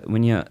when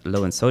you're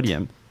low in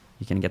sodium,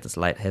 you can get this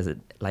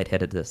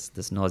lightheadedness,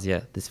 this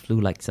nausea, this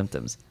flu-like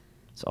symptoms.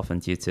 It's often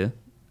due to,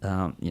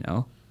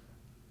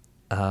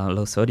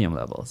 low sodium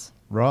levels.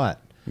 Right.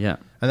 Yeah.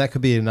 And that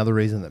could be another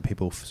reason that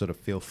people sort of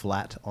feel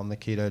flat on the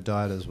keto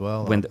diet as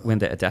well. When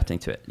they're adapting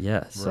to it,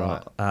 yeah. So,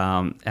 right.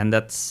 And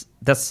that's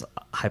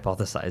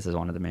hypothesized as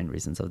one of the main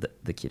reasons of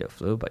the keto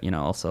flu. But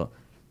also,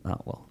 the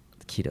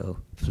keto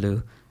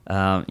flu,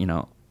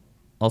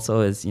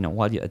 also is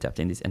while you're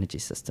adapting these energy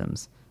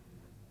systems,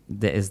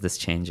 there is this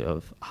change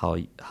of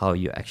how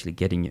you're actually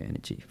getting your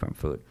energy from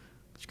food,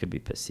 which could be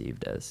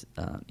perceived as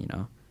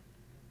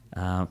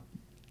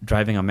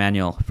driving a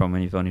manual from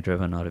when you've only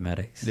driven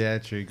automatics. Yeah,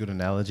 true. Good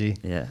analogy.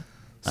 Yeah.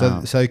 So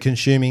or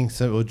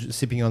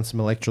sipping on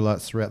some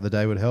electrolytes throughout the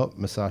day would help.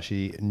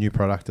 Masashi new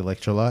product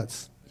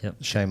electrolytes. Yep.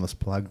 Shameless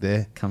plug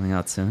there. Coming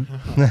out soon.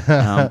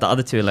 The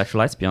other two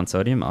electrolytes beyond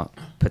sodium are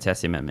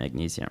potassium and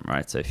magnesium,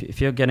 right? So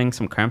if you're getting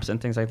some cramps and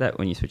things like that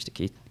when you switch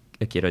to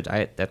a keto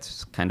diet,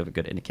 that's kind of a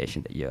good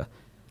indication that you're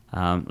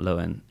low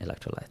in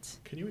electrolytes.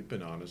 Can you eat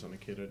bananas on a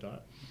keto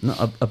diet?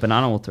 No, a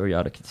banana will throw you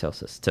out of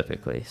ketosis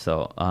typically.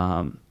 So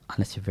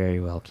unless you're very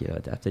well keto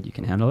adapted, you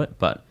can handle it.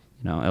 But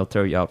it'll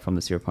throw you out from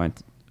the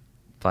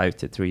 0.5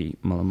 to 3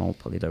 millimole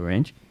per liter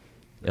range.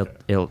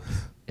 It'll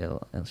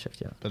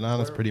shift you out.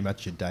 Banana's pretty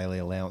much your daily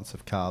allowance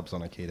of carbs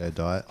on a keto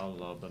diet. I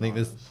love I think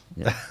bananas.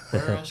 Yeah.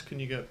 Where else can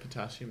you get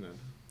potassium then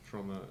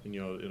from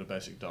in a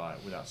basic diet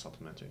without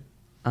supplementing?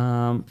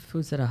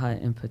 Foods that are high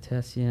in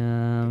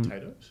potassium.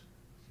 Potatoes?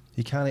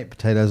 You can't eat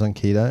potatoes on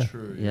keto.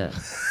 True. Yeah.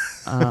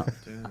 Damn.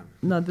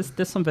 No,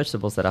 there's some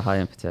vegetables that are high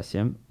in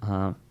potassium.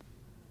 Come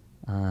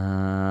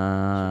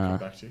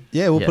back to you.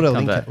 Yeah, we'll Yeah, put a come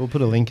link. back. We'll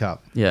put a link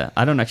up. Yeah,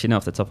 I don't actually know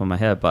off the top of my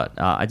head, but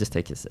I just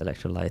take his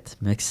electrolyte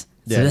mix.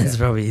 So Yeah, that's yeah.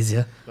 probably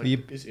easier. Like,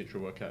 You- is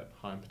intra-workout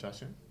high in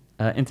potassium?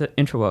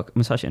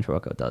 Masashi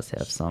Intra-Workout does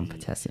have some Sweet.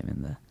 potassium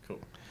in there. Cool.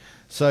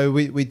 So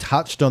we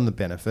touched on the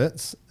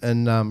benefits,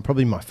 and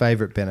probably my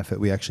favorite benefit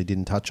we actually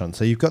didn't touch on.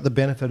 So you've got the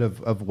benefit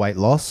of weight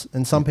loss,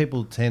 and some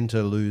people tend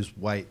to lose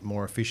weight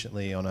more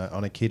efficiently on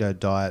a keto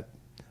diet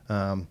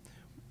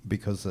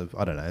because of,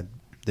 I don't know,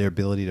 their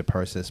ability to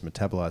process,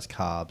 metabolize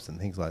carbs and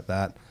things like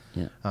that.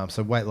 Yeah.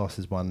 So weight loss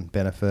is one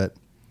benefit.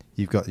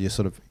 You've got your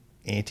sort of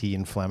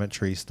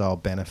anti-inflammatory style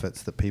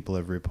benefits that people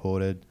have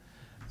reported.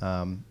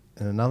 And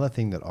And another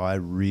thing that I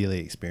really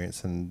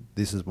experienced, and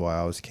this is why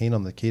I was keen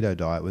on the keto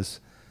diet, was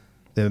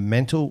the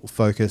mental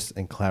focus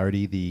and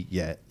clarity.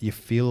 You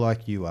feel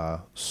like you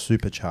are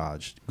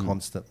supercharged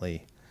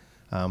constantly.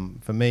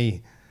 For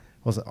me,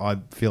 I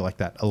feel like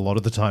that a lot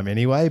of the time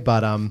anyway,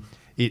 but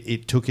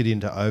it took it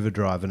into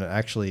overdrive, and it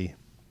actually,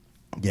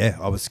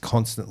 I was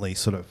constantly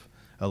sort of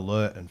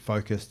alert and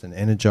focused and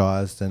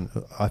energized, and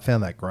I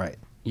found that great.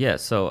 Yeah,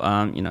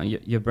 so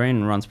your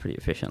brain runs pretty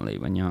efficiently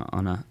when you're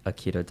on a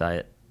keto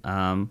diet.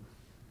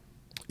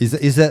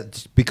 Is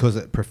that because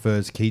it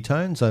prefers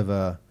ketones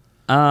over?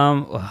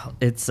 Well,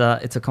 it's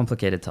a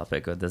complicated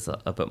topic. There's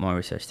a bit more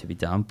research to be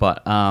done,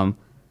 but one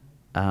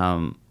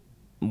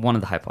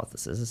of the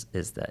hypotheses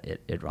is that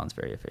it runs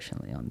very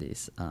efficiently on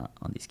these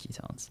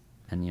ketones,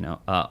 and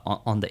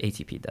on the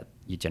ATP that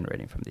you're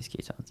generating from these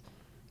ketones,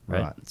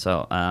 right?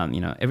 So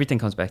everything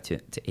comes back to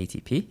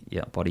ATP,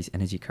 your body's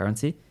energy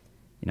currency.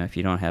 If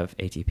you don't have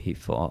ATP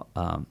for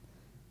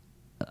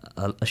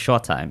a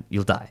short time,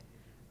 you'll die,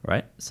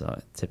 right? So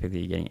typically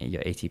you're getting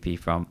your ATP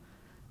from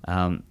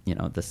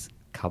this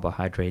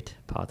carbohydrate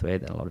pathway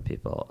that a lot of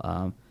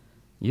people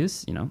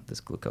use, this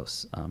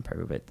glucose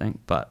pyruvate thing.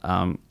 But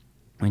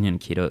when you're in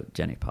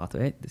ketogenic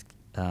pathway, this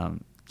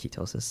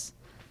ketosis,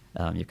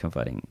 you're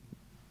converting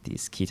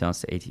these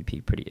ketones to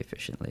ATP pretty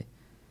efficiently.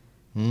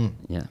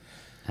 Yeah,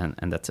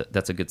 and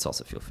that's a good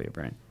source of fuel for your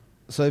brain.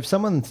 So if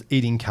someone's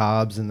eating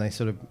carbs and they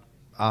sort of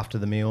after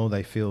the meal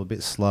they feel a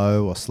bit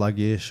slow or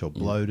sluggish or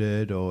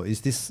bloated, or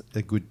is this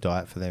a good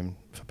diet for them,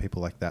 for people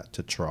like that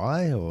to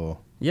try? Or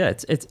yeah,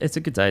 it's a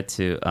good diet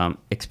to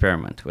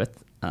experiment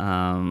with.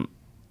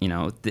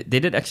 They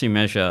did actually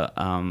measure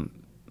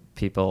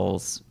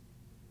people's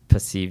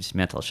perceived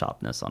mental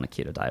sharpness on a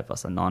keto diet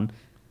versus a non,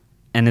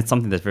 and it's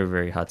something that's very,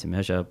 very hard to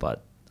measure,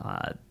 but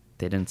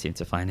they didn't seem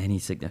to find any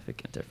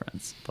significant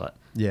difference. But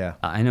yeah,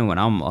 I know when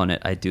I'm on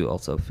it, I do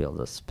also feel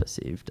this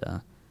perceived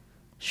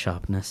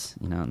sharpness,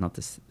 not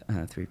this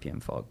 3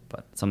 p.m. fog,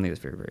 but something that's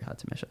very, very hard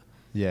to measure.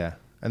 Yeah,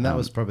 and that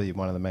was probably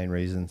one of the main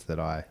reasons that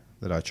I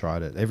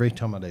tried it. Every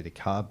time I'd eat a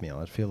carb meal,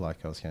 I'd feel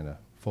like I was going to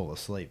fall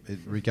asleep,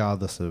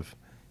 regardless of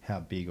how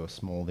big or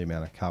small the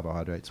amount of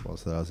carbohydrates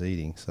was that I was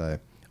eating. So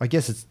I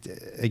guess it's,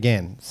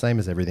 again, same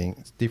as everything.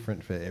 It's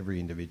different for every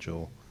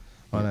individual.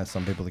 I know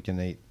some people that can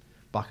eat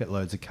bucket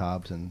loads of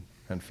carbs and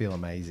feel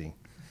amazing,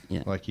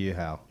 like you,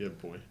 Hal. Yeah,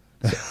 boy.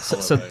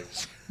 So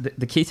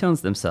the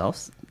ketones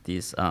themselves,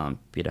 these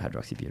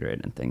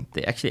beta-hydroxybutyrate and thing,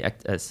 they actually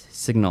act as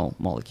signal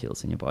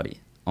molecules in your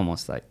body,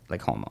 almost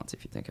like hormones,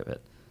 if you think of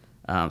it.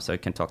 So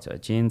it can talk to our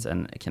genes,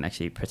 and it can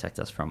actually protect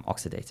us from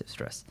oxidative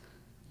stress,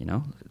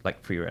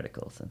 like free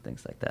radicals and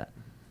things like that.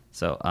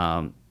 So,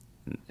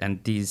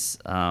 and these,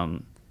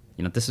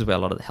 this is where a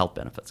lot of the health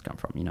benefits come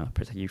from,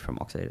 protect you from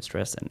oxidative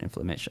stress and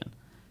inflammation.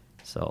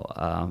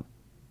 So,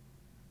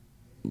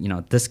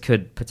 this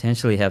could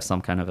potentially have some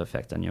kind of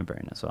effect on your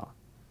brain as well.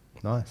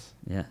 Nice.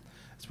 Yeah.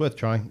 It's worth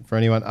trying for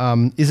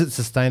anyone. Is it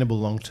sustainable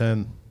long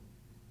term?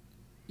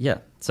 Yeah.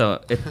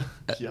 So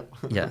Yep.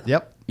 Yeah.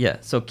 Yep. Yeah.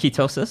 So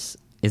ketosis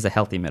is a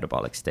healthy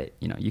metabolic state.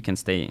 You can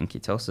stay in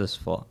ketosis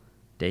for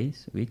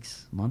days,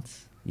 weeks,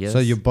 months, years. So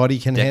your body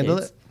can handle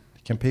decades. it?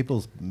 Can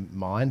people's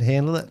mind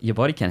handle it? Your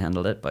body can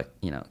handle it, but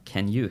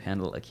can you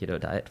handle a keto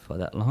diet for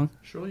that long?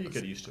 Surely you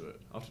get used to it.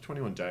 After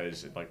 21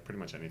 days, pretty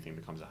much anything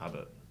becomes a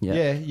habit.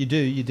 Yeah, you do.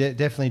 You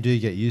definitely do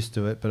get used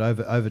to it, but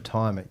over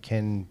time it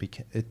can be.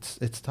 It's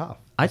tough.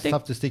 It's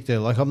tough to stick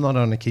to. Like, I'm not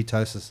on a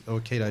ketosis or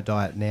keto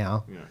diet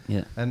now.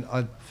 Yeah. And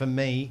for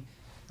me,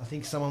 I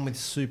think someone with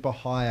super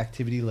high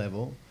activity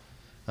level,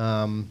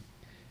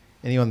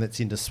 anyone that's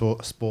into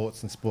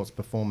sports and sports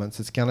performance,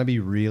 it's going to be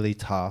really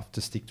tough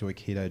to stick to a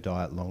keto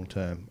diet long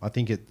term. I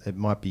think it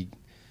might be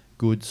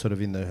good sort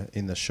of in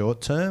the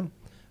short term,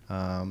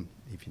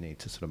 if you need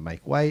to sort of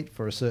make weight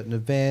for a certain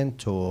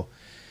event, or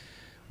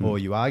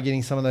you are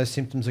getting some of those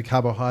symptoms of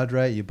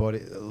carbohydrate. Your body,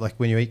 like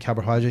when you eat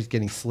carbohydrates,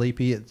 getting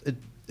sleepy.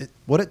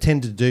 What it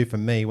tended to do for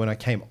me when I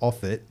came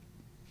off it,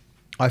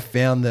 I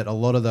found that a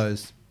lot of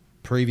those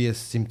previous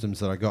symptoms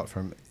that I got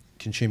from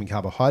consuming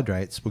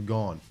carbohydrates were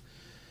gone.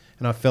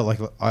 And I felt like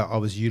I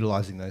was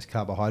utilizing those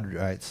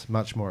carbohydrates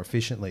much more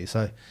efficiently.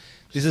 So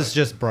this is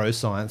just bro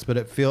science, but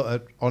it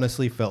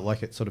honestly felt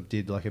like it sort of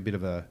did like a bit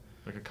of a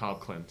carb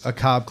cleanse. A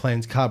carb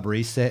cleanse, carb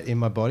reset in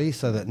my body,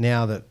 so that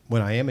now that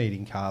when I am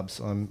eating carbs,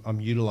 I'm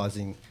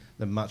utilizing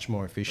them much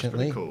more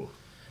efficiently. That's pretty cool.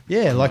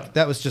 Yeah,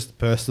 that was just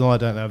personal. I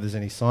don't know if there's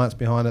any science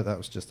behind it. That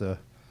was just a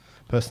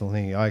personal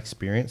thing I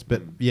experienced.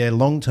 But yeah,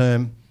 long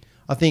term,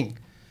 I think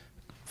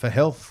for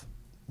health,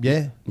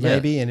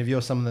 maybe. And if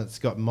you're someone that's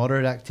got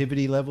moderate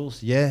activity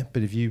levels,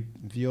 but if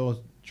you're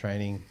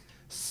training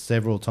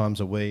several times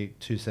a week,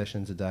 2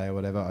 sessions a day or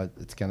whatever,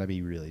 it's going to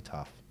be really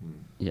tough.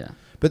 Yeah.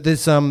 But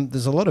there's a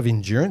lot of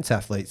endurance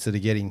athletes that are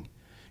getting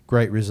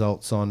great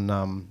results on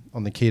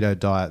the keto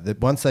diet, that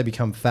once they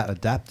become fat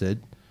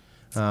adapted,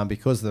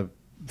 because the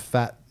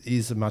fat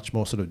is a much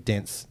more sort of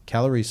dense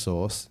calorie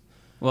source,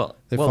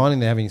 they're finding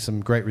they're having some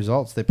great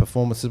results. Their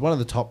performance is one of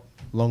the top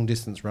long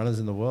distance runners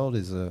in the world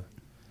is a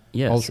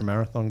Yes. ultra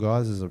marathon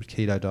guys is a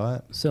keto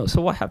diet. So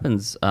what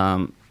happens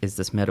is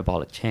this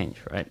metabolic change,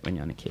 right, when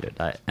you're on a keto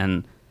diet.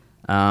 And,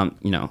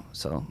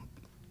 so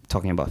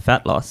talking about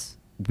fat loss,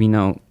 we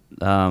know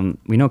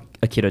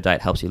a keto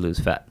diet helps you lose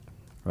fat,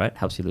 right?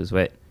 Helps you lose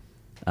weight.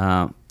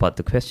 But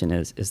the question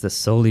is this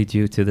solely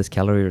due to this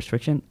calorie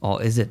restriction,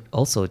 or is it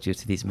also due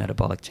to these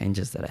metabolic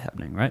changes that are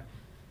happening, right?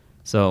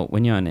 So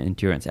when you're an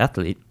endurance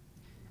athlete,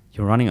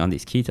 you're running on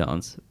these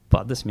ketones,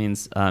 but this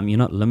means you're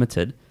not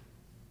limited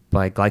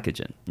by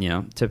glycogen.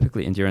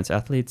 Typically endurance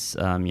athletes,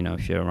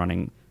 if you're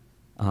running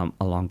a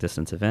long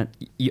distance event,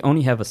 you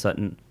only have a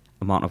certain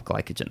amount of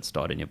glycogen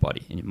stored in your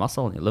body, in your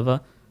muscle, in your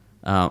liver.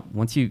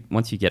 Once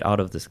you get out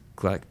of this,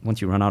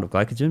 once you run out of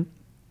glycogen,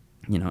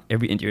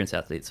 every endurance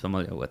athlete is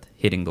familiar with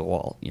hitting the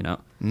wall.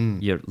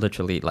 You're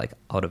literally like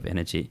out of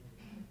energy,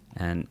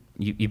 and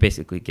you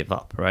basically give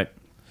up, right?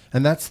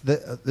 And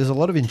there's a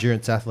lot of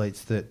endurance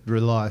athletes that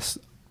rely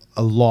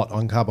a lot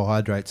on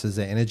carbohydrates as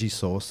their energy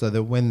source, so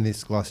that when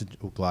this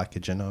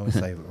glycogen, I always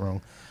say it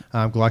wrong,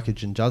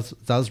 glycogen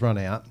does run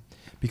out,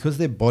 because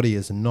their body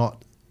is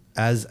not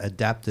as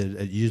adapted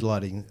at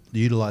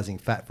utilizing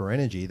fat for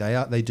energy.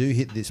 They do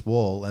hit this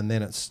wall, and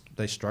then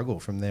they struggle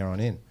from there on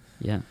in.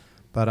 Yeah.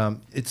 But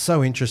it's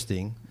so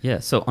interesting. Yeah.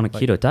 So on a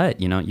keto diet,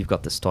 you've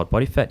got the stored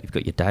body fat, you've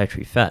got your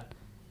dietary fat.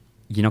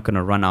 You're not going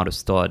to run out of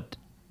stored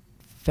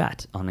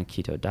fat on a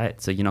keto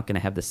diet, so you're not going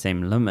to have the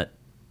same limit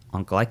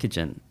on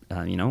glycogen.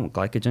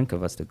 Glycogen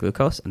converts to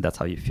glucose, and that's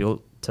how you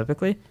fuel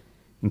typically.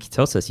 In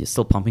ketosis, you're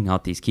still pumping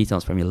out these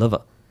ketones from your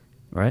liver,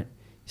 right?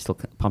 You're still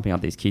pumping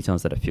out these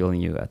ketones that are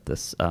fueling you at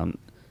this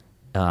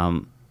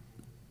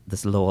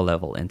this lower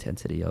level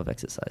intensity of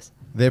exercise.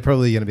 They're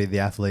probably going to be the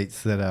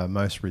athletes that are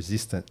most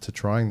resistant to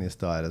trying this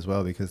diet as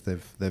well, because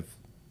they've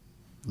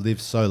lived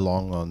so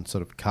long on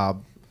sort of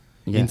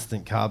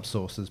instant carb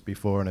sources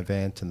before an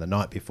event, and the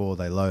night before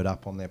they load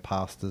up on their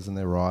pastas and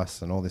their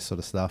rice and all this sort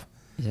of stuff.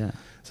 Yeah.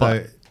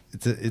 So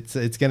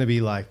it's going to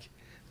be like,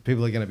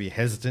 people are going to be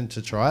hesitant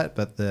to try it,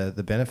 but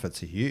the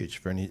benefits are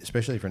huge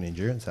especially for an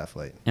endurance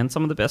athlete. And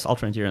some of the best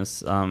ultra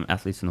endurance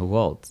athletes in the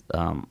world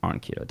are on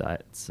keto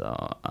diet. So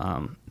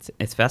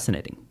it's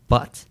fascinating.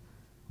 But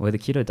where the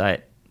keto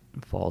diet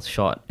falls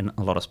short in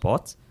a lot of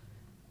sports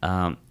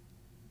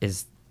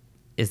is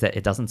that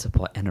it doesn't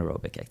support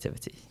anaerobic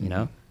activity.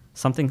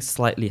 Something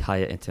slightly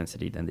higher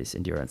intensity than these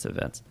endurance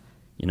events.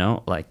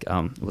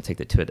 We'll take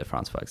the Tour de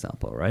France, for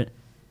example, right?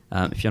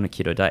 If you're on a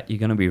keto diet, you're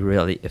going to be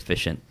really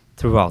efficient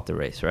throughout the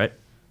race, right?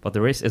 But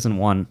the race isn't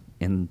won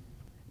in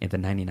the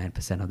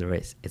 99% of the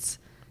race. It's,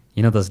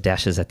 those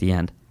dashes at the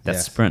end, that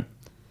sprint.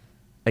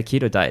 A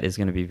keto diet is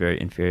going to be very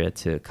inferior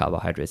to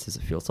carbohydrates as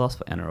a fuel source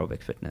for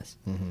anaerobic fitness.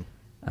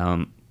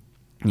 Mm-hmm.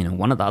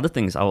 One of the other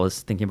things I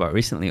was thinking about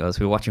recently was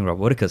we were watching Rob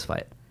Whittaker's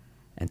fight,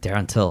 and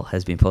Darren Till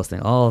has been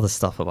posting all the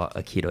stuff about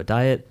a keto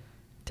diet,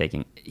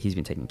 he's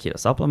been taking keto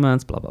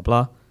supplements, blah, blah,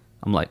 blah.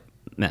 I'm like,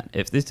 man,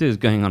 if this dude is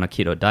going on a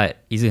keto diet,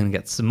 he's going to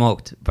get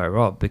smoked by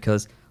Rob,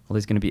 because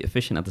he's going to be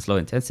efficient at this low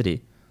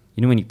intensity.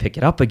 When you pick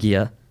it up a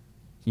gear,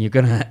 you're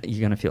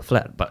gonna feel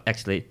flat. But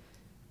actually,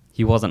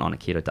 he wasn't on a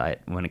keto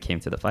diet when it came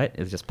to the fight.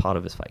 It was just part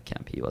of his fight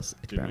camp. He was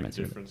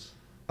experimenting.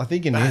 I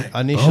think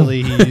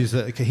initially he used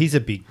he's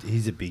a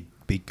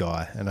big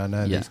guy, and I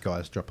know these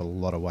guys drop a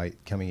lot of weight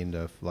coming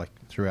into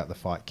throughout the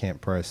fight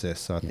camp process.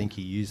 So I think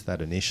he used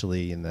that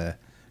initially in the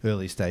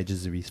early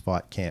stages of his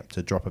fight camp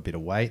to drop a bit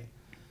of weight,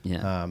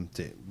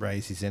 to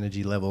raise his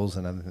energy levels,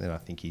 and then I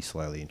think he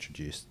slowly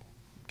introduced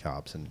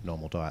carbs and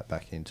normal diet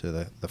back into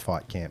the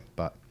fight camp.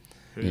 But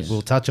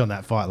we'll touch on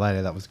that fight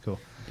later. That was cool.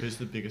 Who's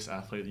the biggest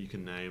athlete that you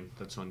can name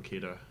that's on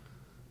keto?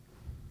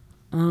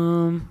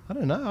 I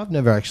don't know. I've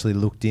never actually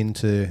looked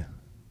into.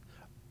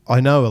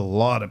 I know a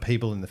lot of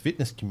people in the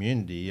fitness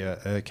community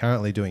are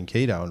currently doing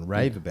keto and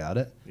rave about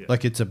it. Yeah.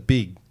 It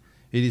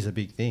is a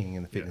big thing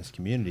in the fitness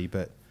community.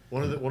 But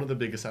one of the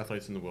biggest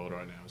athletes in the world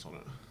right now is on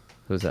it.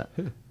 Who's that?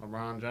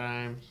 LeBron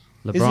James.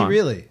 Is he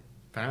really?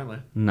 Apparently.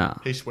 No.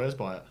 He swears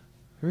by it.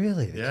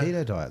 Really? The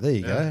keto diet. There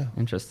you go.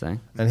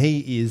 Interesting. And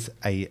he is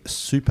a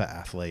super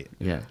athlete.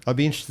 Yeah. I'd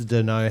be interested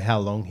to know how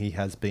long he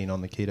has been on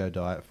the keto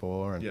diet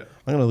for. And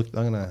I'm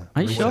gonna.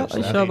 Are you sure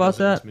about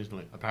that?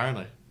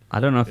 Apparently. I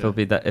don't know if it'll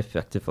be that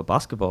effective for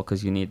basketball,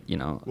 because you need,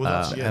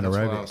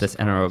 anaerobic. This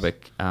anaerobic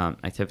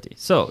activity.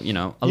 So, you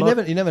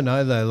never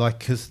know though,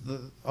 because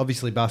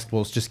obviously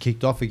basketball's just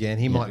kicked off again.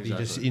 He might be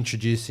just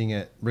introducing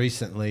it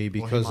recently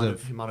because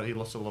he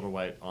lost a lot of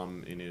weight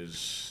in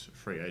his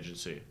free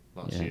agency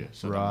last year.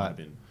 So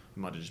it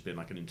might have just been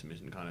like an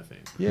intermittent kind of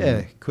thing.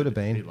 Yeah, could have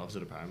been. He loves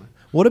it apparently.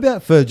 What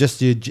about for just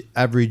your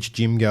average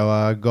gym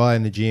goer, guy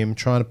in the gym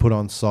trying to put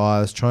on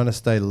size, trying to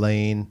stay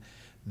lean?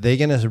 They're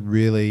going to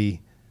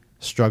really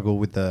struggle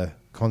with the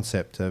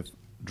concept of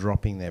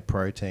dropping their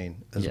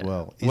protein as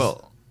well.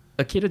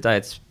 A keto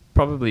diet's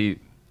probably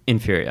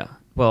inferior.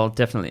 Well,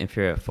 definitely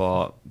inferior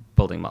for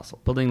building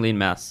muscle. Building lean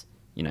mass,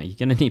 you're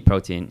going to need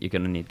protein, you're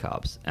going to need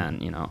carbs.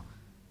 And,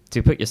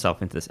 to put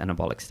yourself into this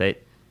anabolic state,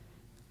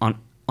 on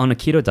a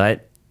keto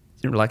diet,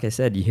 like I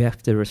said, you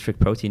have to restrict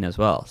protein as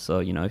well.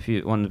 So, if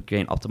you want to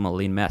gain optimal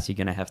lean mass, you're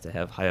going to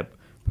have higher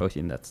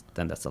protein,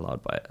 that's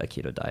allowed by a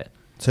keto diet.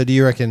 So do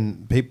you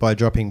reckon by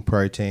dropping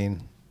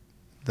protein,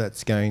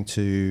 that's going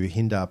to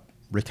hinder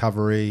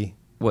recovery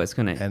Well, it's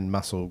gonna and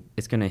muscle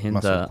hinder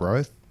muscle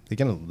growth? They're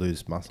going to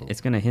lose muscle.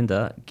 It's gonna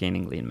hinder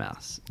gaining lean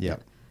mass. Yeah.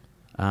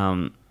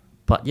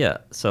 But yeah,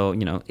 so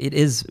it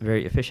is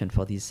very efficient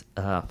for these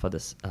for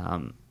this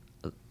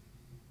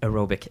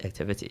aerobic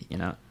activity.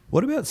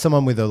 What about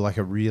someone with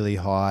a really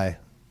high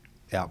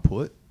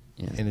output,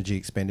 Yeah. energy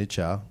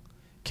expenditure?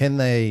 Can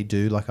they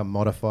do like a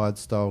modified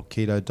style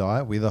keto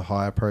diet with a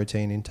higher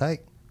protein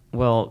intake?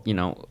 Well,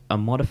 a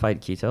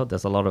modified keto,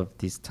 there's a lot of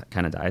these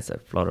kind of diets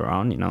that float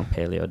around,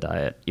 paleo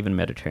diet, even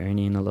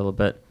Mediterranean a little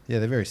bit. Yeah,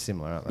 they're very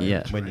similar, aren't they?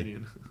 Yeah. When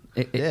you,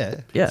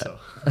 Mediterranean. Yeah.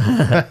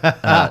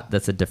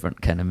 That's a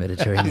different kind of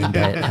Mediterranean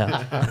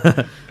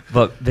diet.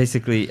 But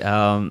basically,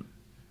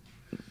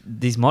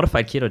 these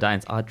modified keto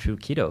diets are true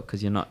keto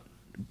because you're not.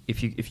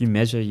 If you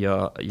measure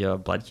your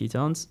blood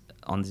ketones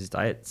on these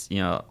diets,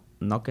 you're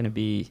not going to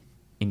be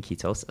in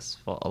ketosis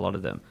for a lot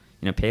of them.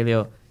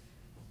 Paleo,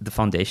 the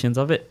foundations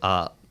of it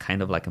are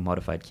kind of like a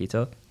modified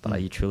keto, but are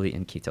you truly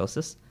in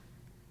ketosis?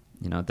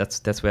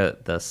 That's where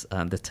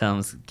the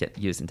terms get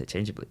used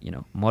interchangeably.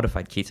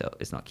 Modified keto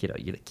is not keto.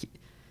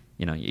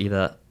 You're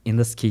either in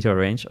this keto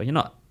range or you're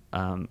not.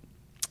 For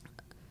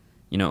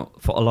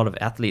a lot of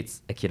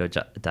athletes, a keto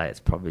diet is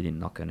probably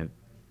not going to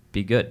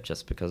be good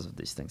just because of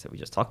these things that we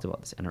just talked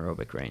about, this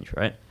anaerobic range,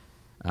 right?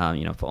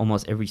 For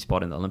almost every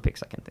sport in the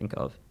Olympics I can think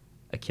of,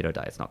 a keto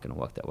diet is not going to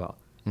work that well.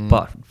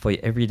 But for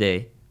your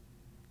everyday,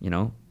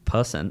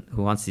 person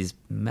who wants these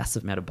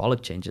massive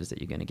metabolic changes that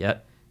you're going to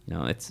get,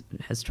 it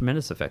has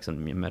tremendous effects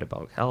on your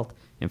metabolic health,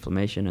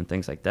 inflammation, and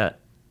things like that.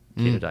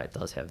 Keto diet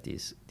does have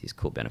these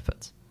cool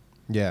benefits.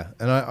 yeah,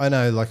 and I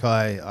know,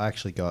 I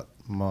actually got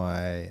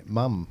my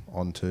mum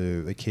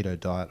onto a keto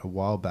diet a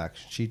while back.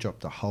 She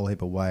dropped a whole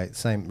heap of weight.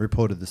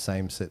 Reported the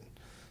same sort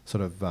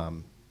of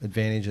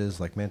advantages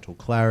like mental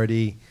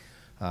clarity,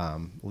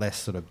 less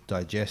sort of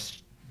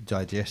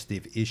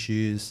digestive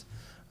issues.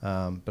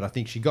 But I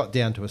think she got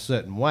down to a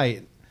certain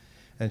weight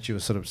and she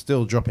was sort of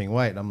still dropping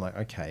weight. And I'm like,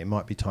 okay, it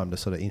might be time to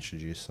sort of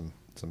introduce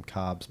some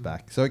carbs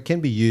back. So it can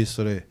be used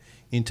sort of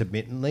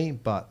intermittently,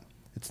 but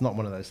it's not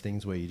one of those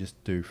things where you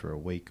just do for a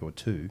week or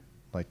two.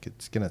 Like,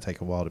 it's going to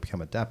take a while to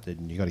become adapted,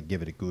 and you got to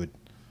give it a good,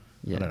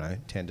 I don't know,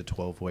 10 to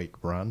 12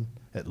 week run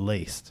at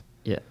least.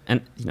 Yeah,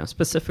 and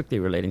specifically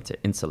relating to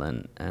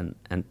insulin and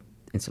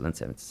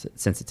insulin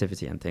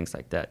sensitivity and things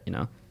like that,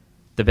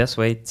 the best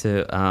way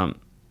to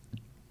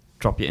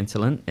drop your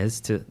insulin is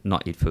to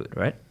not eat food,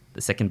 right?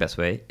 The second best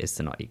way is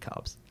to not eat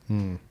carbs.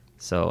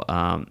 So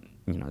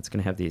it's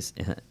going to have these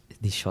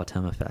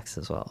short-term effects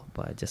as well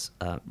by just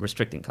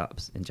restricting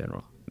carbs in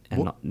general,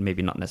 and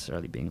maybe not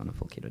necessarily being on a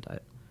full keto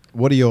diet.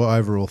 What are your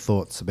overall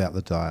thoughts about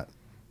the diet?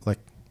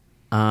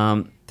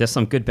 There's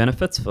some good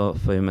benefits for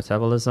your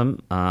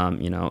metabolism.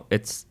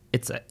 It's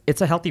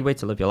a healthy way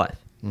to live your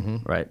life,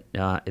 right?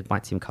 It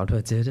might seem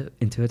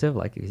counterintuitive,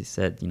 like you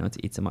said, to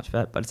eat so much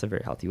fat, but it's a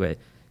very healthy way.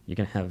 You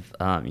can have,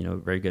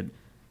 very good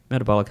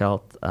metabolic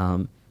health.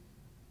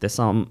 There's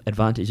some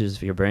advantages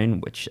for your brain,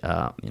 which,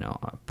 I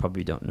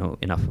probably don't know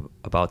enough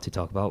about to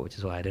talk about, which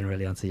is why I didn't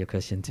really answer your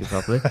question too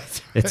properly.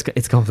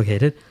 It's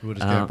complicated. We'll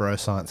just go bro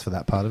science for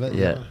that part of it.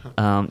 Yeah.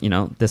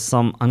 There's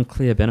some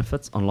unclear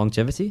benefits on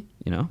longevity.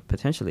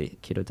 Potentially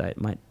keto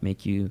diet might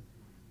make you,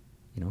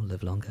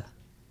 live longer.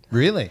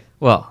 Really?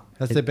 Well,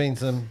 has there been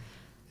some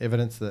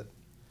evidence that?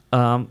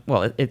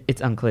 Well,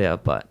 it's unclear,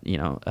 but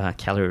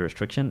calorie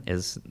restriction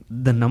is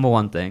the number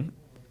one thing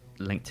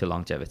linked to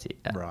longevity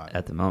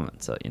at the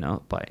moment. So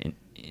by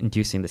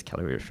inducing this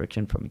calorie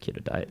restriction from a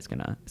keto diet is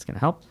gonna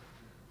help.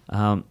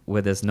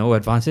 Where there's no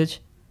advantage,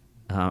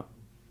 well,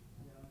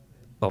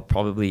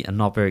 probably a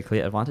not very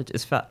clear advantage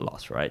is fat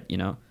loss, right?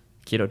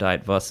 Keto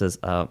diet versus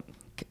a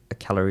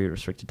calorie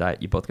restricted diet,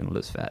 you're both gonna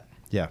lose fat.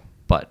 Yeah.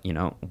 But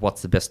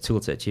what's the best tool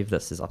to achieve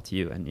this is up to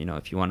you. And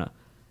if you want to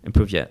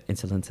improve your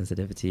insulin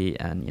sensitivity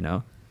and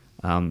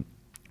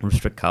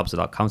restrict carbs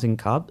without counting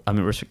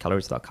restrict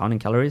calories without counting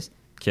calories,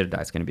 keto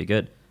diet's going to be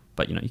good.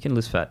 But you can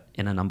lose fat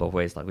in a number of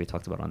ways, like we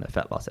talked about on that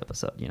fat loss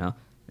episode. It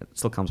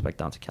still comes back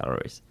down to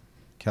calories.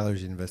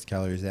 Calories in versus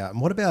calories out.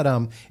 And what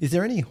about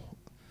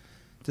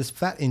does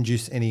fat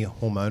induce any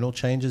hormonal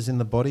changes in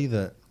the body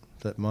that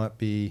might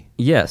be?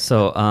 Yeah,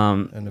 so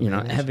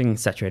advantage? having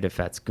saturated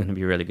fat's going to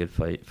be really good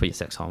for your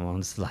sex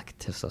hormones like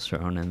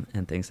testosterone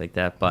and things like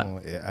that. But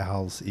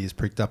Al's ears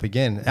pricked up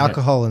again.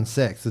 Alcohol and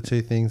sex, the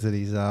two things that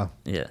his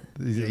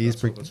ears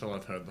pricked. That's all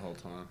I've heard the whole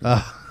time.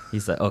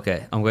 He's like,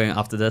 okay, I'm going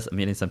after this. I'm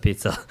eating some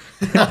pizza.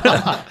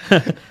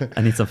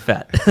 I need some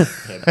fat.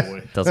 Yeah,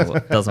 boy. Doesn't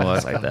work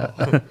like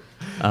that.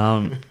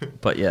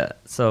 But yeah,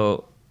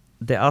 so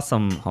there are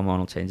some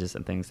hormonal changes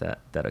and things that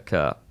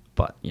occur.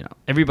 But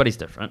everybody's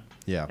different.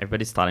 Yeah,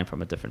 everybody's starting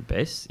from a different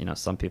base.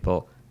 Some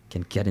people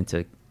can get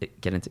into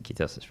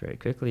ketosis very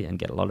quickly and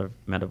get a lot of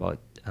metabolic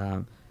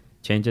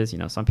changes.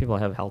 Some people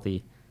have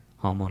healthy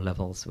hormone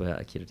levels where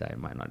a keto diet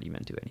might not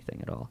even do anything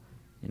at all.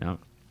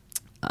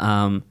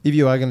 If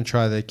you are going to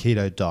try the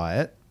keto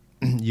diet,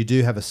 you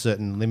do have a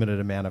certain limited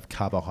amount of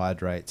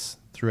carbohydrates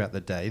throughout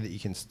the day that you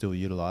can still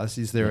utilize.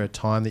 Is there a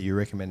time that you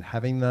recommend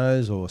having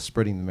those or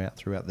spreading them out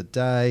throughout the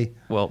day?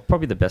 Well,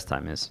 probably the best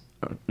time is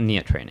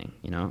near training,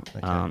 Okay.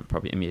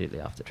 probably immediately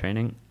after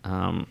training.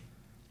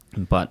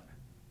 But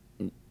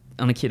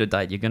on a keto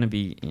diet, you're going to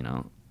be,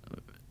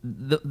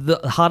 the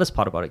hardest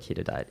part about a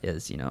keto diet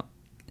is,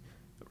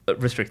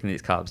 restricting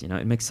these carbs.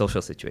 It makes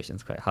social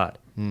situations quite hard.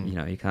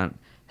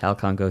 Hal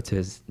can't go to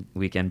his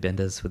weekend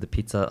benders with a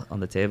pizza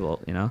on the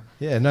table,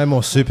 Yeah, no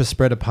more super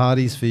spreader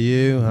parties for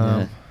you.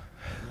 Yeah.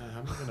 How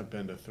am I going to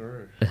bend it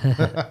through?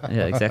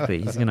 Yeah,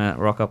 exactly. He's gonna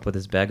rock up with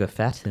his bag of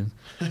fat and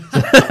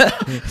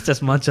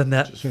just munch on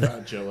that. Just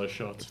fat Jello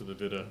shots with a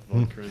bit of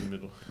vodka in the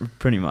middle.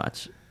 Pretty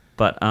much.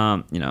 But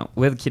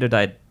where the keto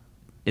diet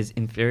is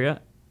inferior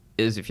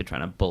is if you're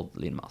trying to build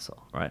lean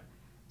muscle, right?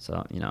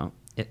 So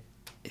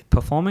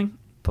performance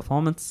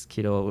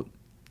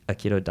a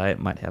keto diet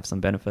might have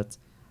some benefits.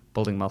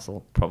 Building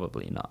muscle,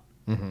 probably not.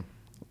 Mm-hmm.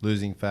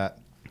 Losing fat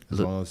as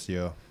Lo- long as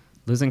you're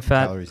Losing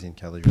fat, calories in,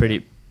 calories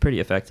pretty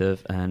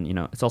effective, and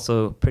it's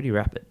also pretty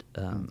rapid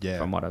Yeah.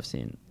 from what I've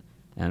seen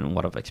and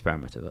what I've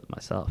experimented with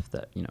myself.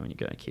 That when you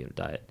go on a keto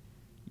diet,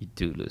 you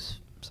do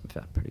lose some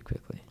fat pretty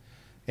quickly.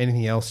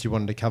 Anything else you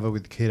wanted to cover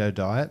with the keto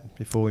diet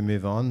before we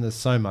move on? There's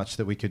so much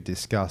that we could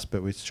discuss,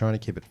 but we're trying to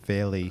keep it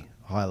fairly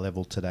high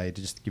level today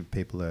to just give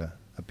people a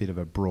bit of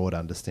a broad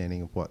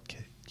understanding of what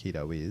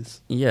keto is.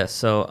 Yeah.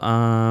 So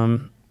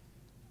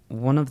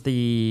one of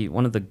the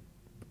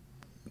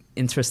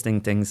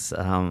interesting things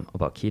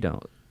about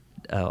keto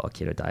or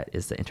keto diet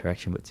is the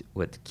interaction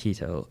with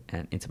keto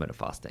and intermittent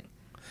fasting.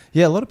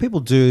 Yeah, a lot of people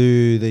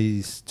do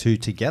these two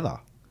together.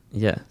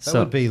 Yeah. That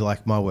would be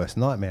like my worst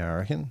nightmare, I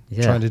reckon.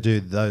 Yeah. Trying to do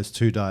those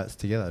two diets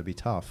together would be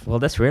tough. Well,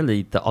 that's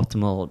really the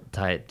optimal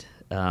diet,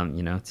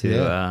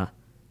 to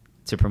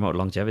promote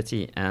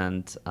longevity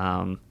and,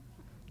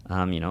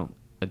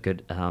 a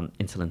good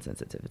insulin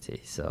sensitivity.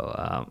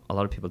 So a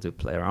lot of people do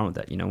play around with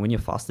that. When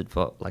you're fasted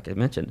for, like I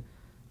mentioned,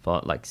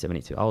 for like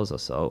 72 hours or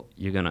so,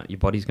 your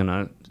body's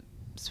gonna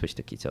switch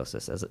to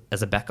ketosis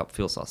as a backup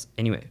fuel source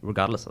anyway,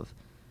 regardless of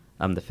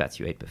the fats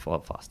you ate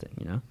before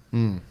fasting.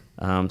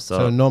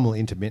 So a normal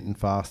intermittent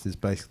fast is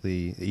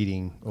basically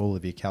eating all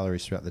of your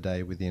calories throughout the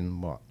day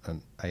within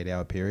an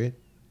 8-hour period,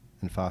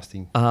 and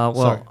fasting.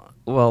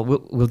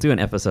 We'll do an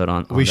episode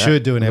on we that.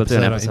 should do an We'll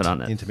episode on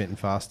that. intermittent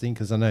fasting,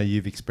 because I know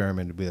you've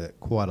experimented with it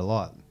quite a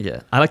lot.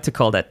 Yeah, I like to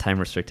call that time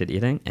restricted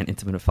eating, and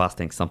intermittent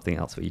fasting something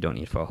else where you don't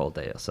eat for a whole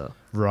day or so.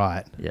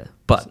 Right. Yeah,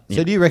 but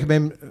So do you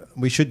recommend,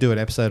 we should do an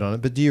episode on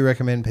it, but do you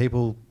recommend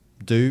people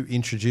do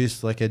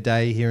introduce like a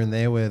day here and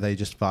there where they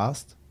just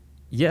fast?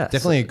 yeah,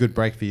 Definitely a good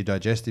break for your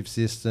digestive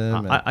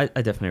system. I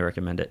definitely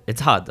recommend it.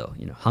 It's hard though.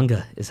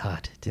 Hunger is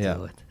hard to Yeah.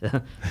 deal with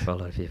for a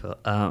lot of people.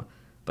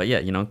 But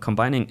yeah,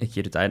 combining a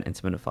keto diet and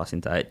intermittent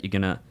fasting diet, you're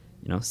gonna,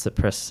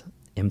 suppress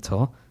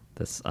mTOR,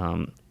 this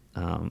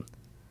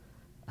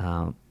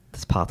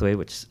this pathway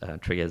which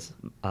triggers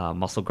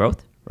muscle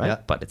growth, right? Yeah.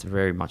 But it's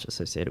very much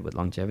associated with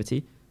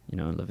longevity.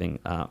 Living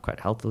quite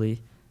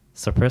healthily.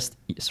 Suppress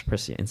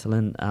your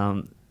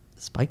insulin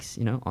spikes.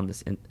 On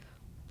this.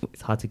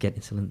 It's hard to get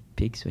insulin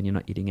peaks when you're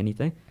not eating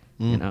anything.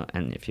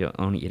 And if you're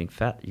only eating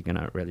fat, you're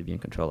gonna really be in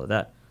control of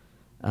that.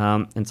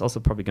 And it's also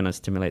probably going to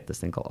stimulate this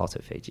thing called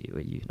autophagy,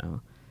 where you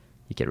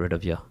get rid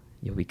of your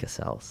weaker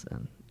cells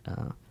and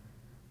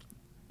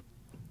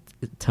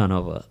turn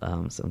over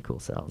some cool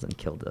cells and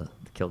kill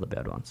the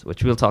bad ones,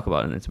 which we'll talk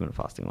about in the intermittent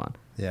fasting one.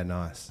 Yeah,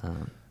 nice.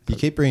 You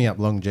keep bringing up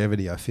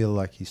longevity. I feel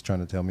like he's trying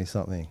to tell me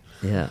something.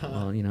 Yeah,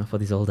 well, for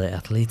these older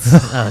athletes.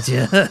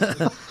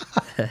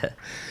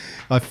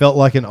 I felt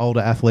like an older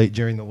athlete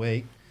during the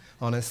week.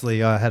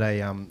 Honestly, I had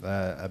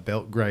a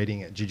belt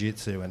grading at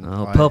jiu-jitsu, and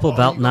purple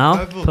belt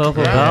now. Purple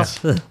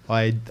belt.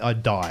 I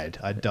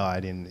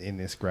died in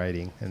this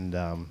grading, and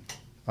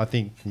I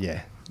think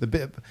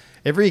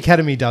every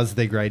academy does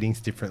their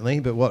gradings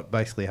differently. But what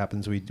basically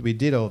happens, we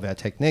did all of our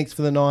techniques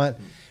for the night.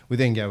 We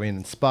then go in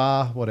and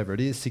spar, whatever it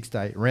is, 6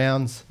 to 8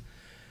 rounds.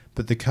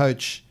 But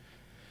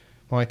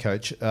my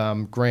coach,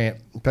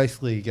 Grant,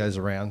 basically goes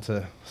around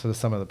to sort of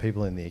some of the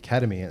people in the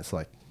academy, and it's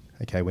like,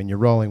 okay, when you're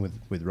rolling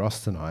with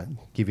Ross tonight,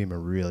 give him a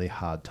really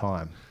hard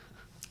time.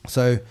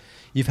 So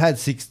you've had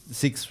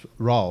six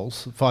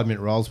rolls,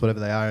 5-minute rolls, whatever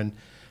they are, and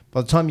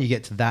by the time you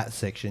get to that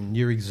section,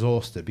 you're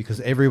exhausted because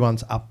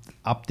everyone's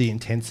up the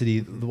intensity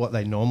of what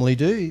they normally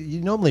do.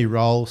 You normally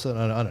roll, I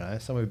don't know,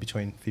 somewhere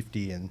between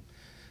 50 and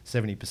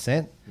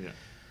 70%.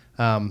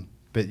 Yeah.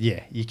 But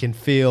yeah, you can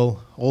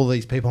feel all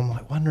these people. I'm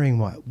like wondering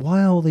why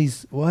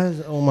is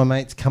all my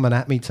mates coming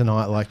at me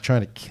tonight, like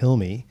trying to kill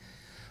me.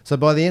 So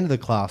by the end of the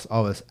class, I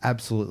was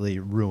absolutely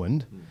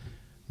ruined.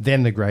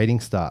 Then the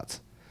grading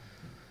starts.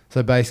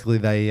 So basically,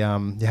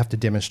 you have to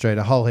demonstrate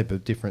a whole heap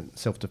of different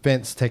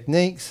self-defense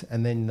techniques,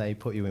 and then they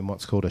put you in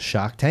what's called a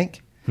shark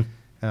tank,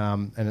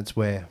 and it's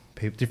where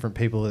different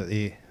people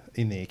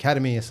in the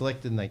academy are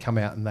selected, and they come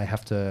out and you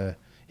have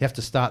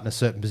to start in a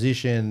certain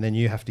position, and then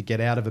you have to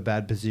get out of a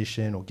bad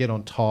position or get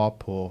on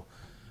top or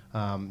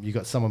You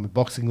got someone with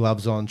boxing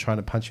gloves on trying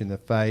to punch you in the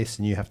face,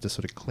 and you have to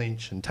sort of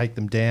clinch and take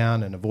them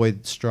down and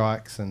avoid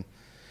strikes.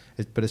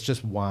 But it's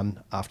just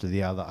one after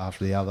the other,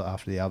 after the other,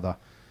 after the other.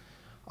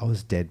 I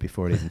was dead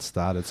before it even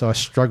started, so I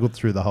struggled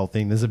through the whole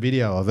thing. There's a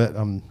video of it.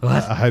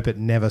 I hope it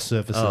never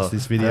surfaces,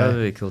 this video. That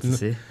would be cool to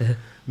see.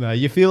 No,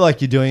 you feel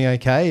like you're doing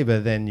okay,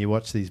 but then you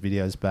watch these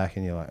videos back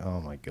and you're like,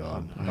 oh my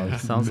God.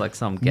 Sounds like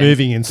some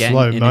moving in gang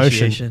slow motion.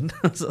 initiation.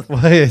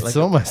 Well, it's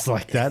almost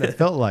like that. It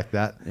felt like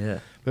that. Yeah.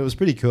 But it was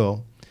pretty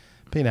cool.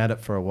 Been at it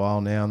for a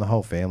while now, and the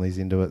whole family's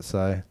into it.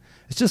 So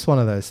it's just one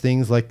of those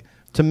things. Like,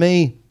 to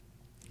me,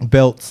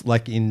 belts,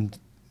 like in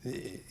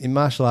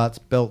martial arts,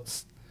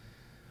 belts,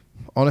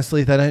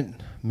 honestly, they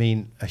don't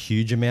mean a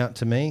huge amount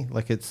to me.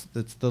 Like, it's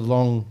the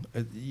long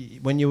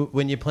when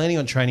you're planning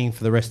on training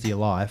for the rest of your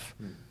life,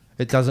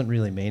 it doesn't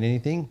really mean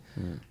anything.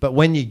 But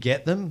when you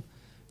get them,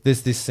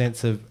 there's this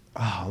sense of,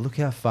 oh, look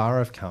how far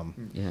I've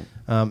come. Yeah.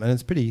 And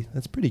it's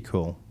pretty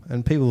cool.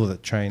 And people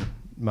that train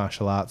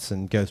martial arts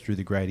and go through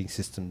the grading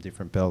system,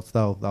 different belts,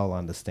 they'll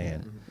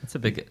understand. It's a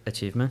big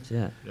achievement.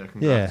 Yeah. Yeah,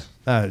 congrats.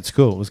 Yeah, it's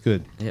cool. It was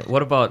good. Yeah.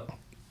 What about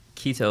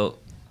keto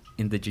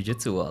in the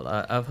jiu-jitsu world?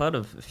 I've heard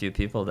of a few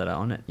people that are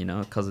on it,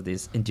 because of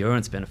these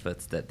endurance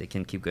benefits that they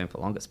can keep going for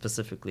longer,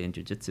 specifically in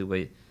jiu-jitsu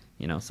where,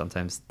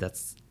 sometimes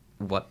that's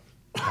what,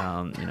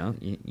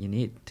 you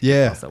need to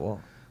get past that wall.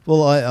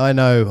 Well, I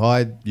know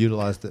I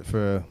utilized it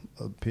for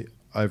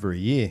over a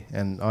year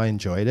and I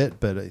enjoyed it,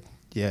 but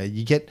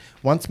you get,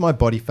 once my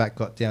body fat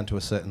got down to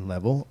a certain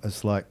level,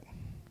 it's like,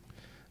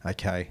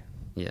 okay.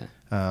 Yeah.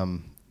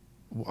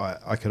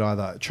 I could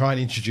either try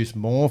and introduce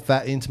more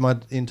fat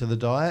into the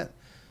diet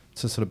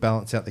to sort of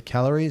balance out the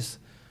calories,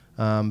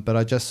 but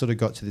I just sort of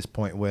got to this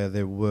point where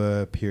there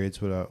were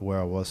periods where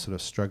I was sort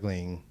of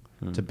struggling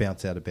to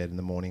bounce out of bed in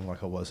the morning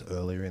like I was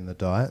earlier in the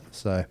diet.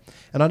 So,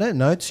 and I don't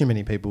know too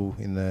many people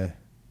in the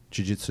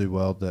jiu-jitsu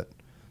world that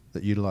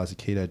utilize a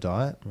keto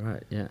diet.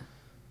 Right. Yeah.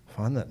 I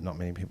find that not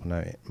many people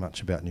know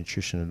much about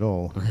nutrition at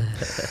all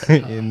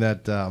in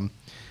that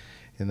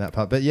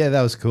part. But yeah,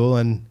 that was cool.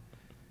 And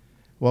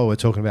while we're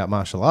talking about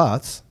martial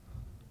arts,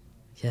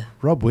 yeah,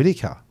 Rob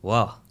Whittaker.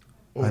 Wow.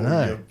 I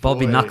know. Yeah,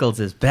 Bobby boy. Knuckles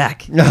is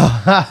back.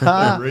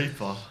 The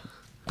Reaper.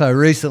 So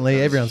recently,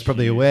 That's everyone's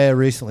probably huge. aware,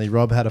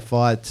 Rob had a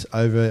fight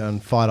over on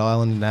Fight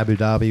Island in Abu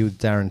Dhabi with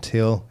Darren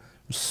Till.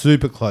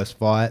 Super close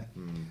fight,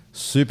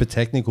 super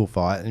technical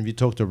fight. And if you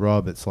talk to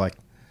Rob, it's like,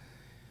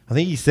 I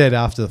think he said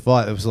after the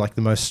fight, it was like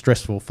the most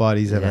stressful fight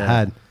he's ever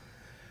had.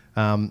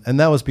 And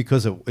that was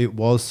because it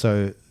was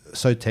so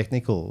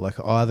technical. Like,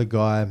 either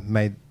guy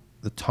made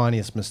the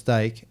tiniest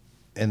mistake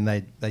and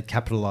they'd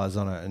capitalize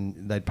on it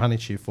and they'd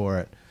punish you for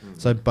it.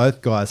 So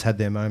both guys had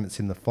their moments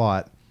in the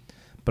fight.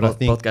 But I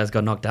think both guys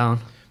got knocked down.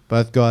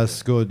 both guys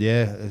scored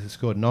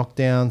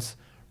knockdowns.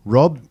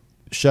 Rob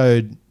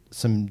showed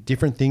some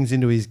different things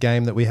into his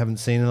game that we haven't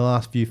seen in the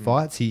last few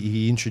fights.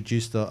 He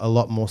introduced a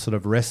lot more sort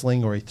of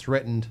wrestling, or he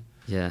threatened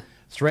Yeah.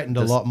 a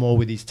lot more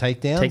with his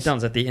takedowns.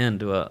 Takedowns at the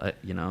end were,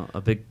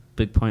 a big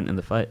point in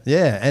the fight.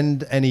 Yeah,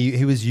 and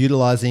he was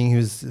utilizing, he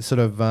was sort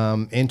of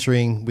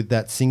entering with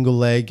that single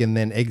leg and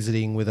then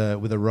exiting with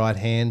a right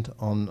hand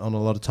on a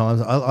lot of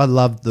times. I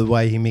loved the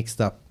way he mixed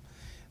up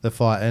the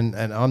fight, and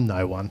I'm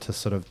no one to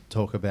sort of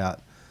talk about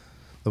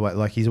the way,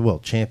 like, he's a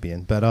world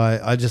champion, but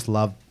I just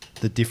loved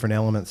the different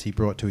elements he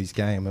brought to his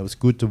game. It was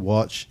good to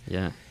watch.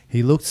 Yeah.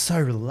 He looked so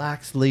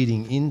relaxed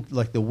leading in,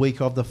 like, the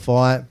week of the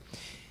fight.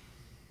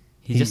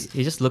 He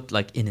just looked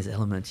like in his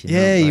element.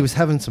 He was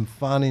having some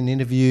fun in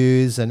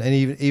interviews, and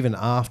even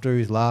after, he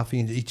was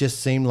laughing. He just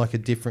seemed like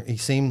he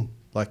seemed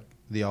like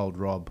the old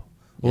Rob,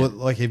 or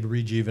like he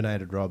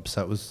rejuvenated Rob.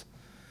 So it was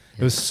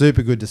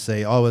super good to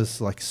see. I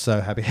was like so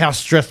happy. How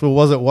stressful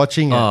was it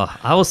watching it? Oh,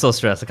 I was so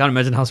stressed. I can't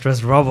imagine how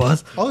stressed Rob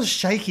was. I was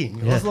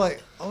shaking.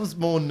 I was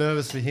more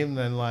nervous for him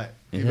than like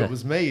if it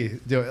was me.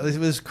 It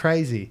was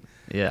crazy.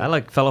 Yeah,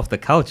 I fell off the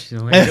couch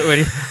when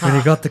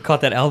he got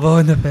that elbow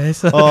in the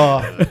face. It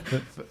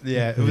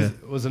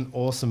was an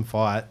awesome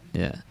fight.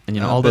 Yeah, and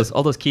all those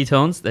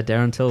ketones that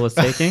Darren Till was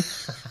taking,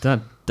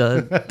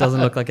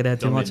 doesn't look like it had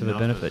too Don't much mean of a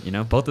benefit.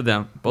 Both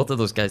of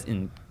those guys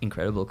in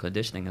incredible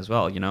conditioning as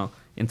well.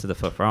 Into the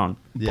fifth round,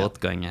 both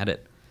going at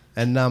it.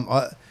 And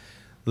I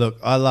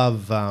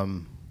love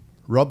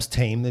Rob's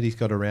team that he's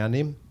got around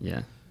him.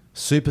 Yeah,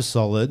 super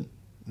solid.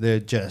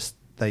 They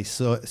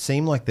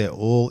seem like they're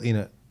all in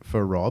it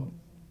for Rob.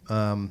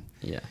 And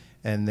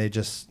they're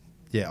just,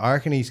 I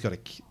reckon he's got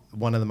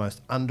one of the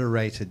most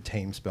underrated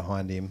teams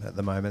behind him at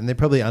the moment. And they're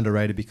probably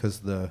underrated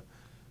because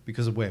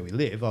of where we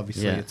live.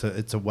 Obviously,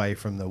 it's away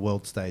from the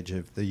world stage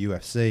of the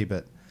UFC.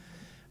 But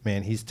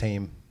man, his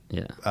team,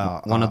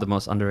 one of the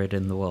most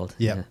underrated in the world.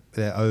 Yeah,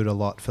 they're owed a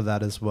lot for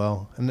that as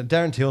well. And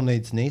Darren Till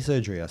needs knee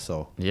surgery, I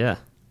saw. Yeah,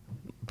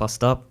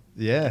 bust up.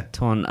 Yeah,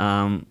 torn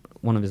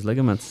one of his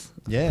ligaments.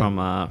 Yeah,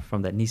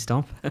 from that knee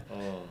stomp.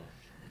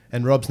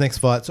 And Rob's next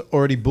fight's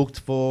already booked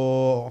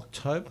for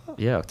October?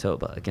 Yeah,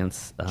 October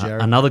against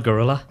another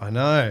gorilla. I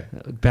know.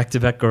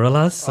 Back-to-back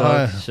gorillas.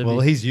 So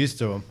he's used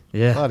to them.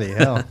 Yeah. Bloody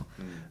hell.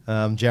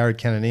 Jared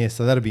Cannonier.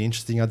 So that'll be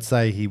interesting. I'd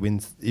say if he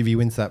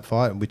wins that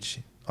fight,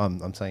 which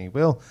I'm saying he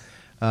will.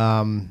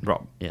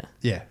 Rob, yeah.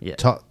 Yeah, Yeah.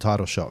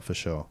 title shot for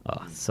sure.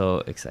 Oh, so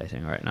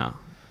exciting right now.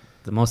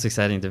 The most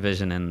exciting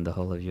division in the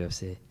whole of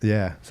UFC.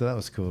 Yeah, so that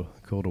was cool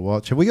to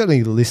watch. Have we got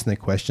any listener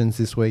questions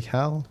this week,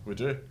 Hal? We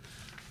do.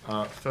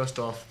 First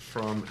off,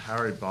 from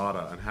Harry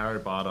Barter, and Harry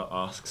Barter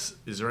asks,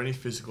 is there any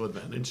physical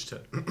advantage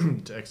to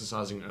to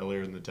exercising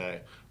earlier in the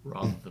day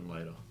rather than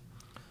later?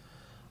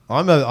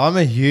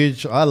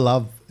 I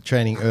love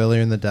training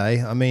earlier in the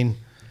day. I mean,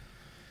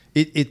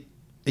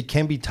 it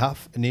can be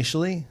tough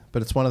initially,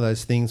 but it's one of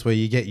those things where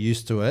you get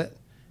used to it.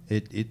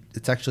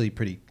 It's actually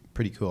pretty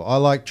cool. I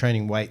like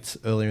training weights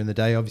earlier in the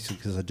day, obviously,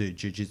 because I do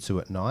jiu-jitsu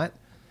at night.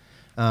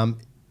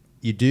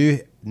 You do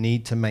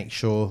need to make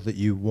sure that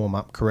you warm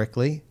up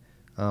correctly.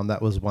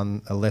 That was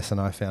a lesson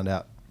I found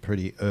out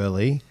pretty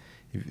early.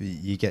 If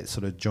you get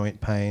sort of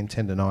joint pain,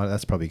 tendonitis.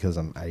 That's probably because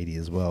I'm 80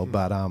 as well.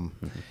 But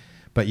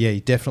yeah,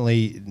 you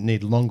definitely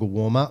need longer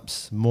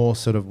warm-ups, more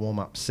sort of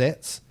warm-up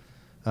sets.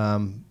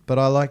 But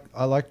I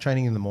like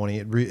training in the morning.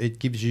 It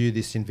gives you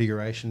this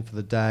invigoration for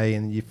the day,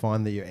 and you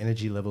find that your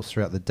energy levels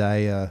throughout the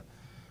day are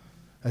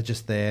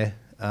just there.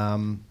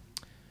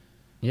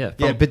 Yeah.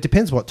 But it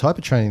depends what type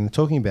of training they're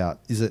talking about.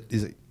 Is it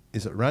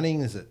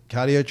running? Is it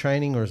cardio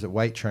training, or is it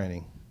weight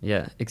training?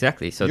 Yeah,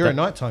 exactly. So You're a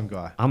nighttime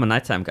guy. I'm a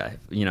nighttime guy.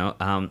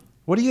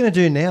 What are you going to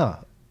do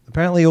now?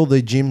 Apparently, all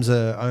the gyms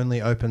are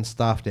only open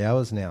staffed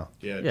hours now.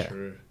 Yeah,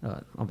 true.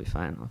 I'll be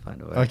fine. I'll find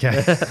a way.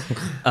 Okay.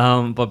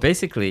 But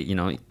basically,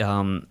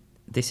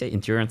 they say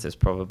endurance is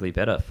probably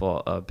better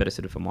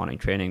suited for morning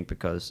training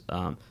because,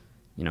 how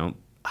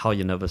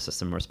your nervous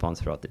system responds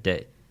throughout the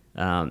day.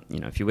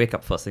 If you wake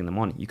up first thing in the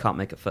morning, you can't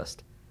make a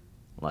fist.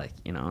 Like,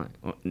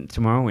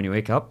 tomorrow when you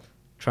wake up,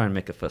 try and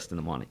make a fist in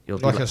the morning. It'll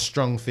Like be a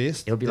strong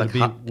fist? It'll be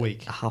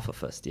weak. half a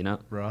fist,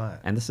 Right.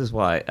 And this is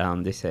why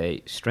they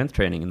say strength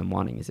training in the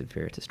morning is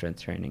inferior to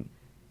strength training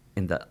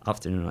in the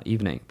afternoon or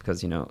evening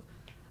because,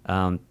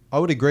 I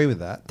would agree with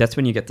that. that's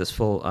when you get this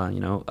full,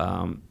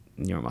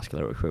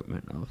 neuromuscular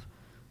recruitment of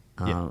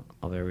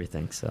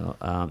everything. So,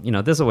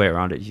 there's a way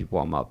around it. You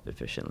warm up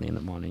efficiently in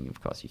the morning. Of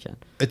course you can.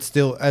 It's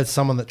still, as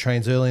someone that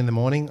trains early in the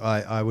morning,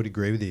 I would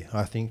agree with you.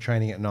 I think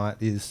training at night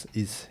is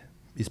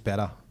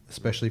better,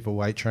 especially for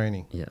weight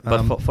training. Yeah,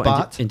 but for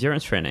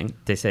endurance training,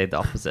 they say the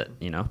opposite.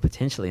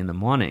 Potentially in the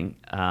morning,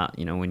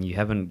 when you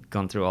haven't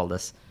gone through all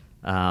this,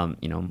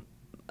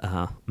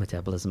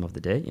 metabolism of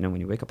the day. When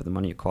you wake up in the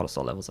morning, your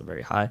cortisol levels are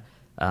very high.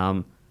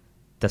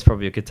 That's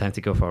probably a good time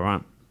to go for a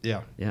run.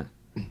 Yeah. Yeah.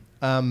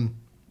 I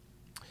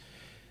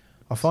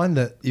find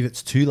that if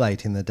it's too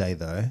late in the day,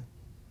 though,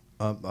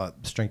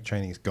 strength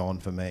training is gone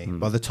for me.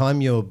 By the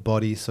time your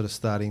body's sort of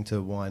starting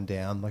to wind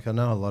down, like I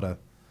know a lot of,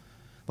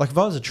 like if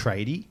I was a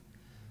tradie,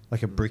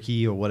 like a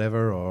brickie or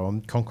whatever, or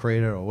a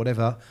concreter or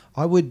whatever,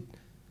 I would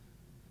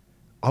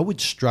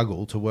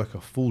struggle to work a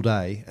full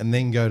day and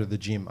then go to the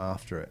gym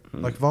after it.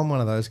 Like if I'm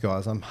one of those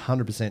guys, I'm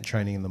 100%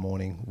 training in the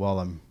morning while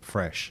I'm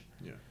fresh.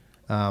 Yeah.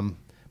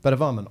 But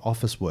if I'm an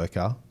office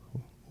worker,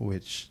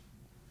 which,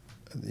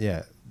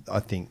 yeah, I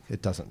think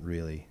it doesn't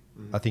really.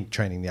 I think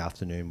training the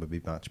afternoon would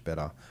be much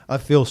better. I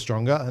feel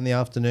stronger in the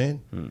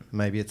afternoon.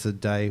 Maybe it's a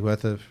day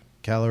worth of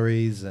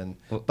calories,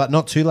 but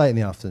not too late in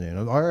the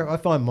afternoon. I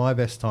find my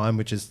best time,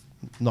 which is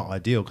not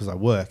ideal because I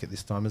work at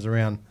this time, is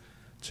around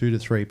 2 to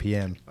 3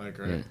 p.m. I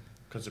agree.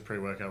 Because the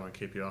pre-workout won't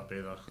keep you up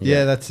either.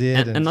 Yeah, that's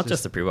it. And not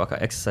just the pre-workout.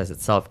 Exercise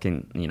itself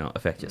can,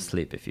 affect your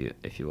sleep if you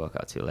work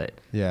out too late.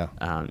 Yeah.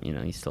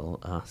 You're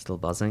still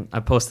buzzing. I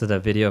posted a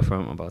video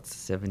from about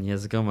 7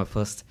 years ago. My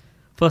first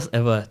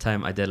ever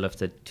time I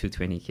deadlifted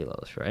 220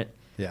 kilos, right?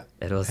 Yeah.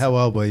 It was. How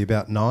old were you?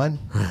 About 9?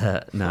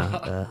 No,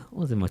 I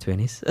was in my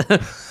 20s.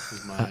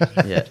 Is my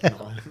Yeah.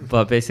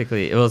 But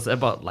basically, it was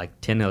about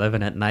like 10,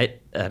 11 at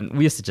night. And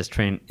we used to just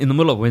train in the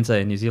middle of winter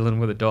in New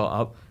Zealand with the door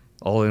up,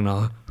 all in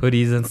our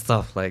hoodies and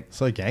stuff. Like,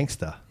 So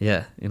gangster.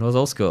 yeah, it was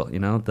old school, I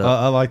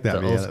like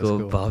that. The Yeah, old that was school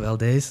cool. barbell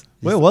days.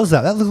 Where was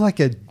that? That looked like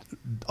a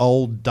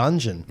old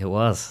dungeon. It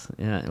was.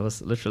 Yeah, it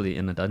was literally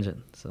in a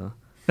dungeon. So,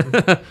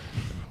 but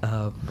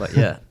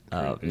yeah.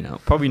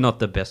 Probably not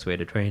the best way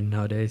to train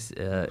nowadays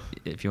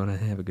if you want to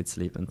have a good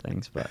sleep and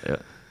things. But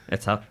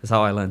it's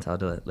how I learned how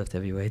to lift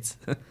heavy weights.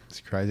 It's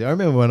crazy. I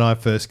remember when I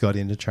first got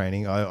into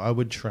training, I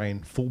would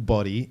train full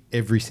body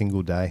every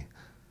single day.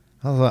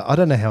 I was like, I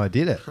don't know how I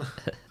did it.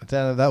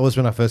 That was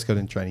when I first got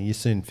into training. You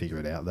soon figure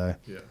it out, though.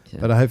 Yeah.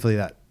 But hopefully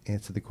that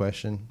answered the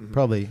question.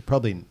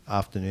 Probably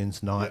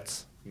afternoons,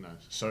 nights. No.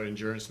 So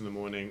endurance in the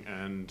morning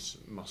and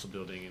muscle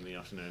building in the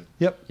afternoon.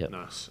 Yep.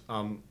 Nice.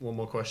 One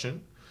more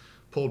question.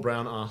 Paul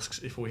Brown asks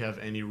if we have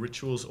any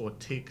rituals or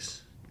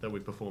tics that we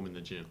perform in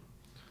the gym.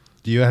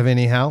 Do you have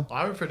any, Hal?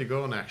 I have a pretty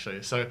good one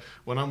actually. So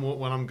when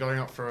I'm going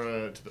up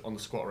on the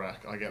squat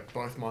rack, I get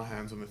both my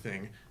hands on the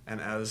thing,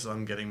 and as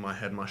I'm getting my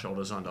head, my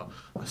shoulders under,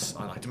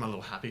 I like do my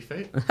little happy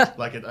feet,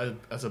 like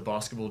as a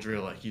basketball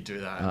drill. Like you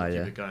do that and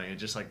keep it going. It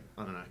just like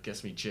I don't know,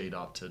 gets me G'd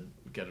up to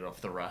get it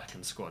off the rack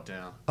and squat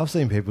down. I've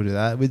seen people do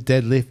that with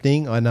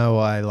deadlifting. I know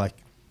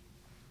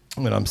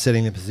when I'm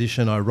setting the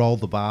position, I roll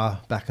the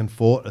bar back and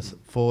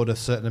forward a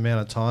certain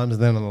amount of times,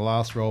 and then on the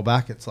last roll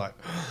back, it's like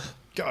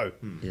go.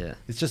 Yeah.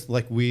 It's just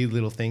like weird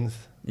little things.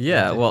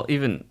 Yeah, well,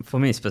 even for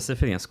me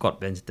specifically on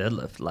squat, bench,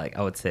 deadlift, like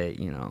I would say,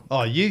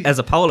 Oh, you as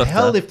a powerlifter,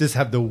 powerlifters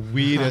have the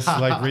weirdest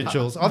like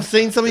rituals. I've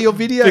seen some of your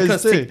videos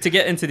because too. to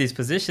get into these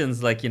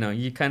positions, like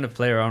you kind of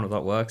play around with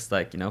what works.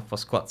 Like for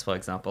squats, for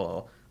example,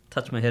 I'll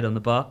touch my head on the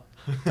bar,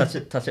 touch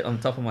it on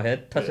the top of my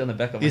head, touch it on the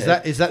back of my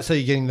head. Is that so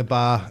you're getting the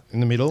bar in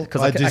the middle?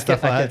 Because I do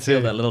stuff like can that feel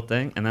too. that little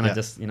thing, and then Yeah. I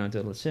just do a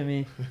little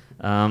shimmy.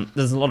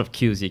 There's a lot of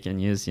cues you can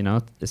use,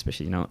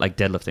 especially like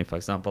deadlifting, for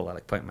example. I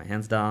like putting my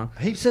hands down.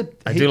 I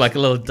Do like a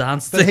little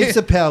dance But thing. heaps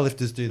of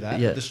powerlifters do that.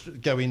 Yeah.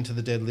 Just go into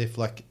the deadlift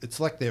like it's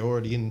like they're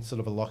already in sort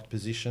of a locked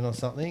position or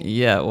something.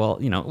 Yeah, well,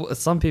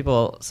 some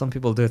people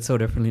do it so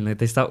differently. Like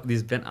they start with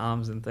these bent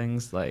arms and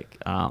things. Like,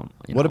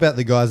 What about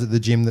the guys at the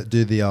gym that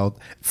do the old?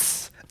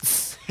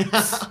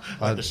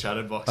 Like the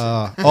shadow boxing.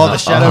 The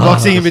shadow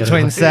boxing in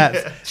between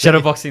sets.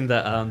 shadowboxing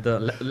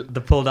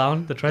the pull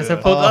down, the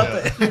tricep pull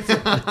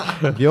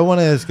down? If you're one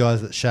of those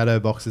guys that shadow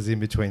boxes in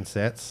between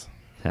sets,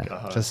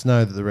 Yeah. just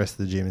know that the rest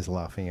of the gym is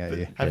laughing at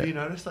you. Have Yeah. you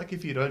noticed, like,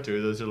 if you don't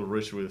do those little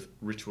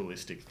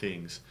ritualistic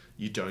things,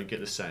 you don't get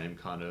the same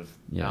kind of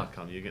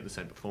outcome. You get the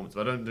same performance.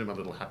 If I don't do my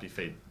little happy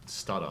feet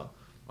stutter,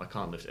 I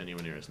can't lift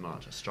anywhere near as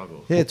much. I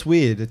struggle. Yeah, it's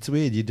weird.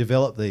 You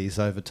develop these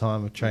over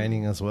time of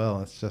training as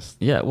well. It's just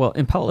Yeah, well,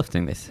 in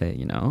powerlifting, they say,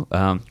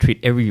 treat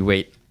every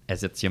weight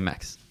as it's your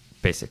max,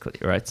 basically,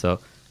 right? So,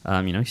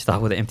 you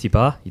start with an empty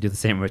bar, you do the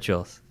same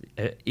rituals.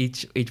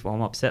 Each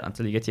warm-up set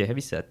until you get to your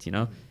heavy set,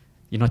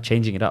 you're not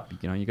changing it up.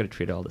 You got to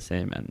treat it all the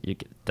same, and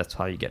that's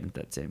how you get into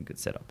that same good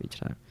setup each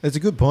time. it's a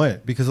good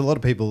point because a lot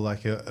of people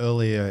like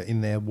earlier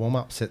in their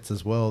warm-up sets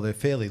as well. They're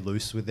fairly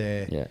loose with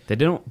their They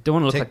don't want to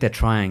look like they're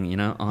trying,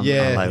 on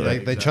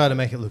lightweight. they try to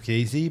make it look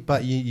easy,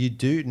 but you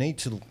do need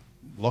to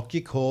lock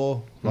your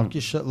core, lock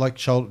your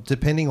shoulder,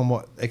 depending on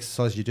what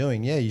exercise you're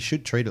doing. Yeah, you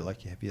should treat it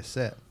like your heaviest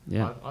set.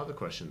 Yeah. I have a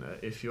question there.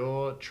 If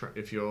you're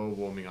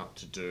warming up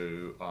to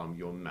do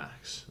your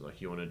max, like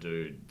you want to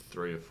do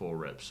 3 or 4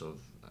 reps of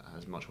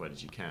as much weight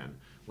as you can,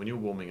 when you're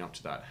warming up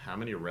to that, how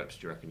many reps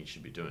do you reckon you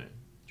should be doing?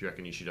 Do you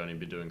reckon you should only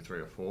be doing 3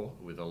 or 4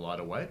 with a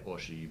lighter weight, or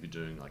should you be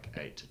doing like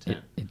 8 to 10?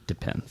 It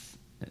depends.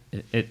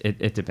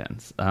 It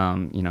depends.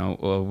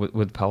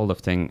 With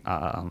powerlifting,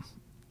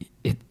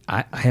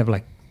 I have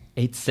like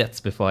 8 sets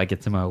before I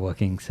get to my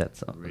working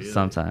sets. Really?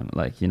 Sometime,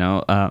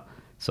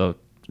 so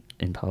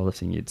in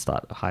powerlifting you'd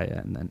start higher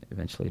and then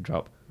eventually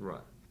drop. Right.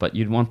 But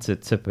you'd want to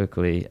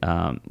typically,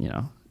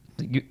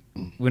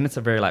 when it's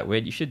a very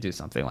lightweight, you should do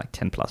something like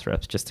 10 plus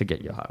reps just to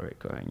get your heart rate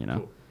going.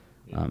 Cool.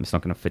 Yeah. It's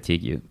not going to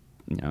fatigue you.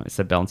 It's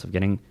a balance of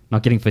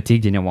not getting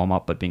fatigued in your warm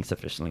up, but being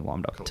sufficiently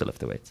warmed up to lift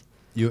the weights.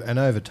 And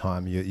over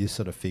time, you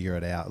sort of figure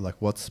it out, like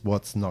what's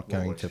not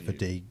going works to for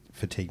you?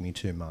 fatigue me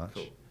too much.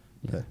 Cool.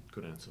 But,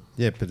 Good answer.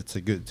 yeah, but it's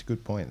a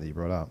good point that you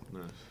brought up.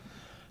 Nice.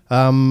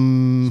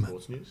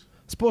 Sports news?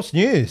 Sports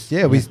news.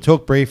 Yeah, we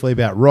talked briefly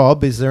about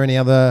Rob. Is there any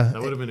other? That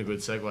would have been a good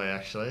segue,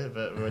 actually.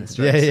 But we went Yeah,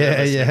 straight to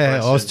listening I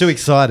was questions. too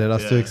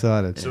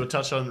excited. Yeah. So we'll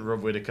touch on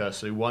Rob Whittaker.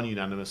 So he won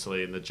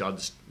unanimously, and the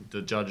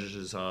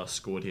judges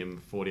scored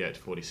him 48 to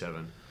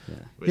 47.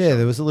 Yeah,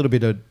 there was a little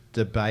bit of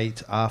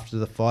debate after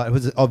the fight. It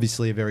was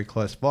obviously a very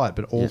close fight,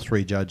 but all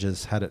 3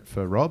 judges had it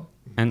for Rob.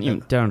 And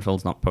Darren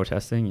Phil's not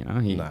protesting,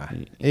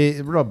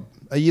 Rob,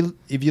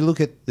 if you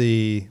look at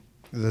the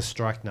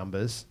strike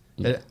numbers,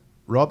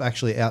 Rob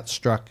actually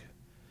outstruck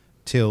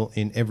Till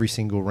in every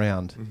single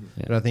round.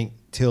 Yeah. But I think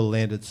Till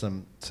landed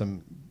some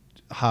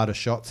harder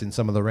shots in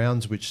some of the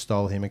rounds, which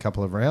stole him a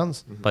couple of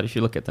rounds. But if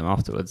you look at them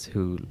afterwards,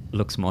 who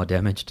looks more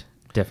damaged?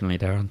 Definitely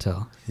Darren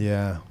Till.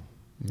 Yeah.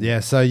 Yeah,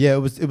 so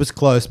it was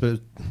close, but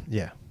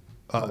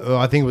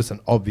I think it was an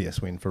obvious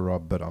win for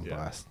Rob, but I'm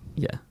biased.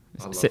 Yeah.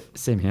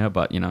 Same here,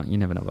 but you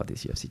never know about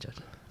these UFC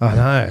judges. I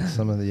know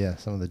some of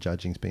the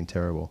judging's been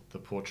terrible. The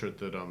portrait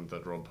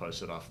that Rob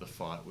posted after the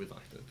fight with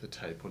like the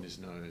tape on his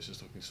nose,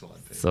 just looking so like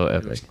So he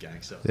epic. looks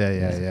gangster.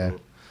 Yeah.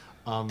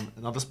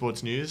 Another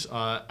sports news: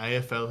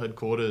 AFL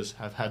headquarters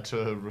have had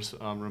to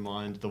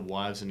remind the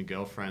wives and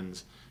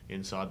girlfriends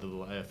inside the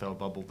little AFL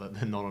bubble that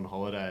they're not on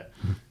holiday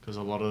because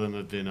a lot of them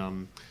have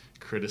been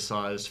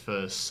criticised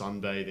for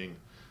sunbathing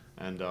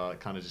and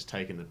kind of just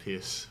taking the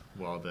piss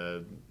while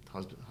their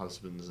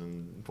husbands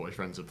and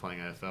boyfriends are playing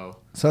AFL.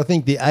 So I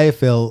think the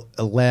AFL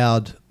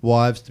allowed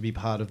wives to be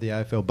part of the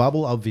AFL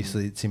bubble.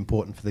 Obviously, it's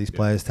important for these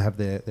players to have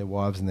their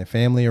wives and their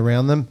family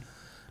around them.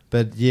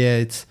 But yeah,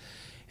 it's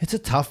a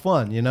tough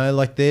one.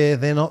 Like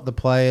they're not the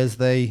players.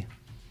 They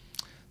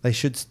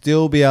should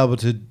still be able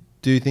to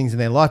do things in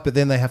their life, but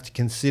then they have to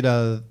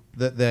consider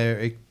that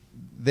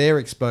their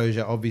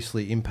exposure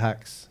obviously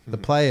impacts the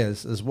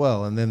players as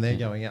well, and then they're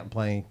going out and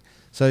playing.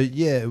 So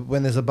yeah,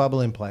 when there's a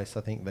bubble in place,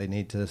 I think they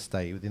need to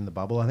stay within the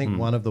bubble. I think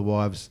one of the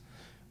wives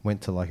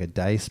went to like a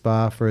day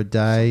spa for a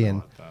day, Something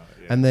like that,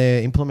 yeah. and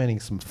they're implementing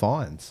some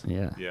fines.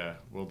 Yeah. Yeah,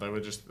 well, they were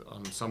just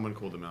someone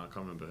called them out. I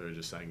can't remember who,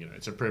 just saying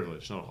it's a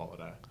privilege, not a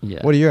holiday. Yeah.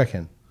 What do you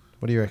reckon?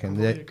 I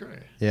completely agree.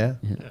 Yeah.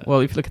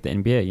 Well, if you look at the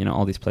NBA,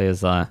 all these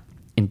players are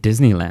in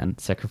Disneyland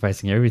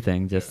sacrificing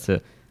everything just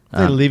to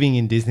They're living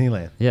in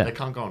Disneyland. Yeah, They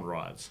can't go on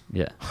rides.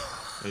 yeah.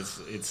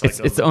 It's like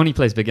It's the only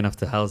place big enough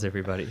to house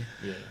everybody.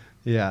 yeah.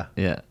 Yeah.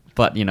 Yeah,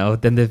 but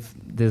then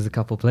there's a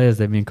couple players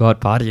they've been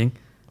caught partying.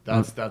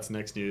 That's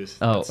next news.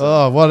 Oh. That's,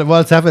 Oh,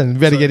 what's happened?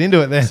 Better get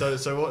into it then.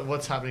 So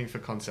what's happening for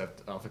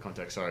context?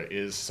 Sorry,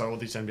 is all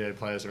these NBA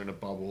players are in a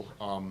bubble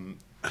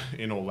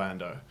in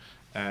Orlando,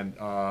 and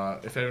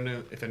if any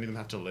of them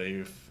have to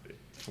leave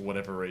for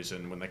whatever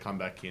reason, when they come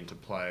back in to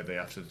play, they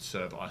have to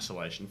serve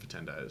isolation for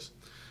 10 days,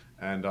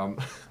 and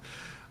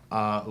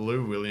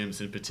Lou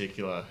Williams in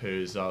particular,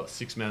 who's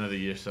Sixth Man of the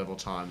Year several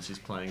times, he's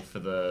playing for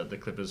the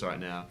Clippers right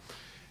now.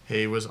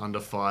 He was under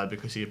fire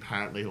because he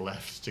apparently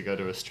left to go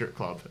to a strip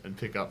club and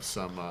pick up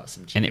some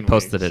chicken And he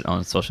posted wings. it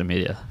on social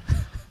media.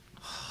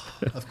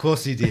 Of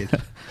course he did.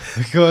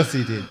 Of course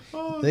he did.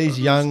 These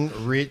young,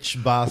 rich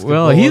basketballers.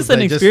 Well, he's an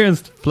they just-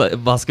 experienced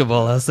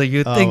basketballer, so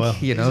you'd Oh, think, well.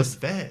 He's a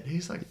vet.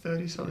 He's like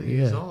 30-something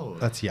years Yeah. old.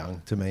 That's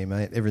young to me,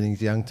 mate.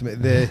 Everything's young to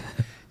me.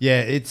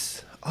 Yeah,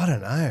 it's, I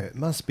don't know. It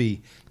must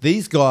be,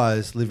 these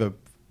guys live a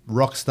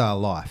rock star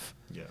life.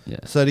 yeah. Yeah.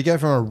 So to go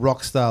from a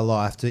rock star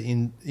life to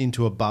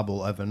into a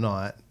bubble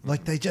overnight,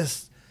 like they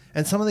just,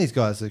 and some of these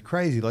guys are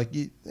crazy. Like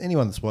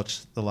anyone that's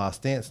watched The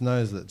Last Dance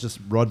knows that just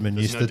Rodman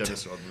There's used no to.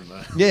 Dennis Rodman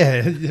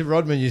there. Yeah,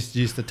 Rodman used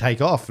to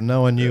take off, and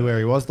no one knew where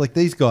he was. Like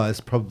these guys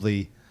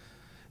probably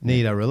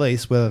need a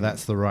release. Whether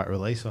that's the right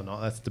release or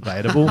not, that's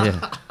debatable.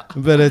 Yeah.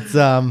 But it's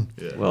Yeah.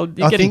 Well,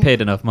 you're I getting think-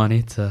 paid enough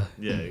money to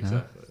Yeah,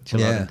 exactly.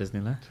 chill out Yeah. in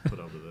Disneyland. Put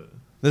up with it.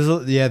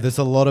 there's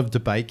a lot of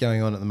debate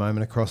going on at the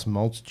moment across a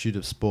multitude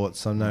of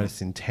sports. I've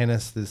noticed in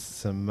tennis, there's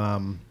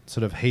some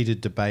sort of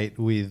heated debate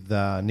with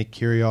Nick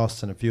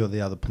Kyrgios and a few of the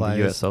other The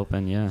players. US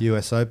Open, yeah.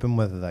 US Open,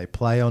 whether they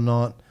play or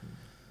not.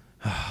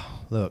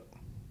 Look,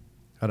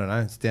 I don't know.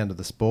 It's down to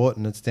the sport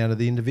and it's down to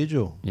the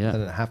individual. Yeah. They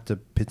don't have to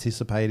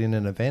participate in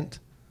an event.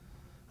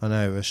 I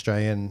know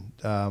Australian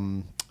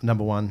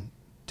number one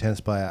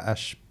tennis player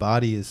Ash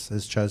Barty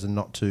has chosen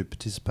not to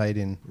participate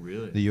in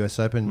Really? the US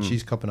Open.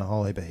 She's copping a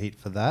whole heap of heat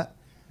for that.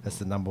 That's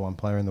the number one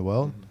player in the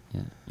world.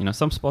 Yeah.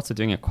 Some sports are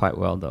doing it quite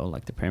well though,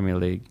 like the Premier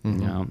League.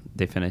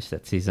 They finished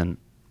that season,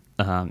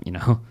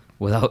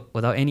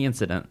 without any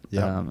incident.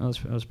 Yeah.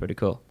 It was pretty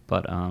cool.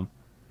 But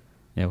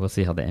yeah, we'll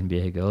see how the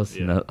NBA goes.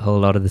 Yeah. A whole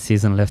lot of the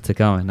season left to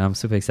go, and I'm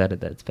super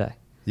excited that it's back.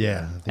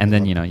 Yeah. I think And a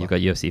then lot of you've people-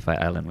 got UFC Fight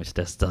Island, which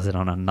just does it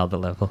on another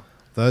level.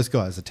 those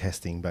guys are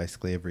testing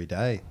basically every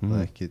day. Mm.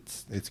 Like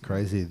it's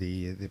crazy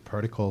the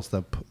protocols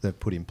they've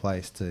put in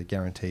place to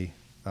guarantee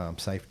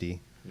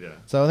safety. Yeah.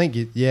 So I think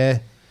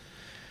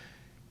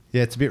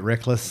it's a bit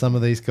reckless, some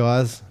of these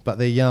guys, but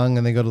they're young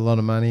and they got a lot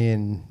of money,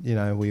 and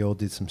we all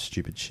did some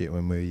stupid shit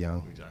when we were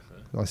young. Exactly.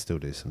 I still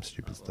do some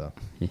stupid stuff.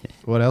 Yeah.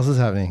 What else is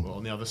happening? Well,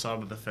 on the other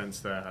side of the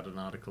fence, there I had an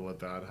article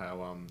about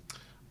how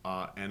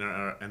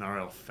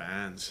NRL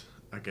fans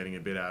are getting a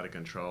bit out of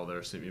control. There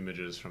are some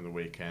images from the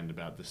weekend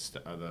about the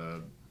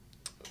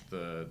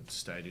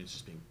stadiums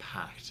just being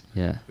packed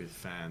Yeah. with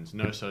fans.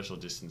 No social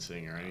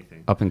distancing or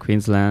anything. Up in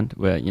Queensland,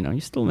 where you're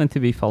still meant to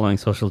be following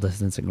social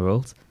distancing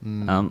rules.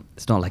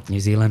 It's not like New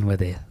Zealand, where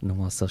the no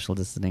more social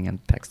distancing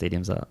and packed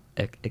stadiums are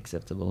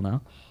acceptable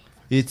now.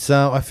 It's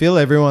I feel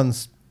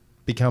everyone's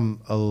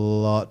become a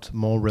lot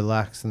more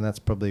relaxed, and that's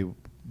probably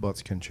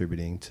what's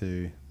contributing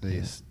to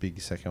this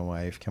big second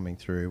wave coming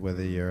through.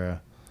 Whether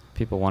you're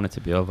People want it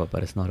to be over,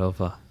 but it's not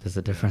over. There's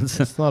a difference.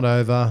 it's not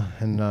over,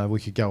 and we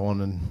could go on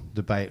and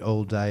debate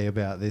all day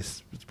about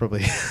this. It's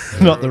probably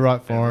not the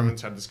right forum.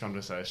 Everyone's had this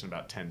conversation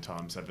about 10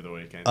 times over the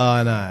weekend.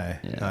 I know.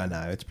 Yeah. I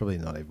know. It's probably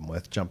not even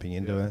worth jumping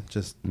into it.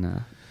 Just,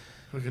 No.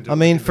 We can do I it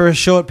mean, again. for a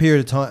short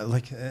period of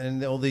time,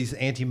 and all these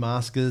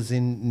anti-maskers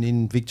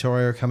in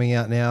Victoria are coming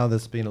out now.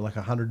 There's been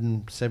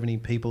 170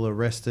 people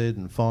arrested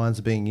and fines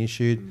are being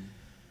issued.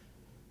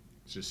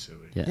 It's just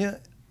silly. Yeah. Yeah,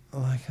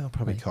 I'll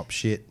probably Right. cop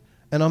shit.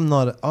 And I'm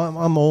not.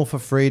 I'm all for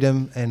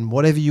freedom and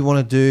whatever you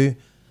want to do,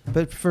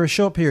 but for a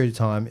short period of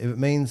time, if it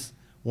means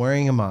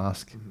wearing a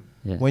mask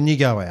Yeah. when you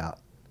go out,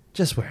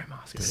 just wear a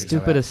mask. when you go out.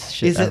 Stupidest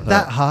shit Is it ever.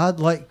 that hard?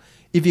 Like,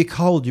 if you're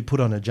cold, you put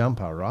on a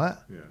jumper, right?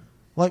 Yeah.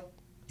 Like,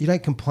 you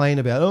don't complain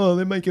about, oh,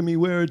 they're making me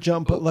wear a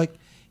jumper. Like,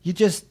 you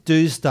just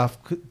do stuff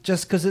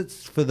just because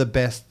it's for the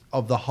best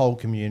of the whole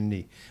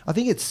community. I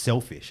think it's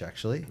selfish,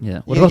 actually.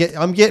 Yeah. What about-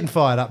 I'm getting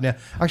fired up now.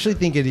 I actually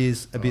think it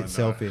is a bit no.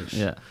 selfish.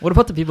 Yeah. What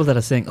about the people that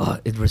are saying, "Oh,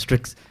 it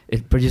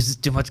produces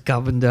too much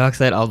carbon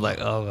dioxide"? I was like,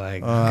 "Oh my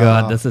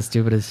god, that's the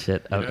stupidest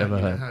shit I've ever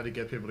You know heard." how to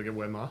get people to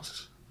wear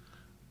masks?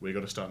 We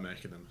got to start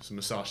making them. Some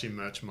Musashi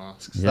merch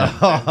masks.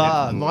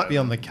 Yeah. It might be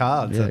on the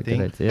cards, Yeah, I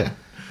think. good idea.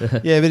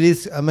 Yeah, but it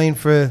is. I mean,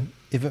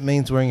 if it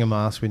means wearing a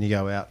mask when you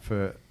go out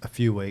for a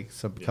few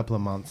weeks, a couple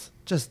of months,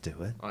 just do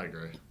it. I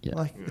agree. Yeah.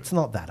 Like, it's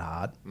not that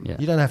hard. Yeah.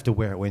 You don't have to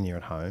wear it when you're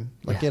at home.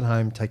 Like, Yeah. get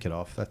home, take it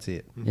off. That's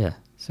it. Yeah,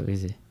 so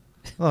easy.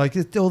 Like,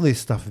 it's all this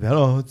stuff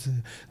about,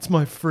 it's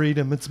my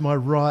freedom, it's my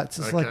rights.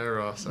 It's Okay, like,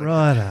 Ross. Okay.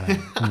 right.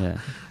 Yeah.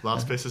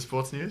 Last piece of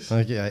sports news.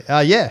 Okay.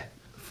 Yeah.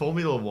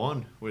 Formula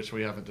One, which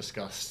we haven't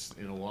discussed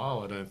in a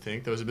while, I don't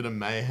think. There was a bit of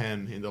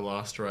mayhem in the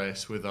last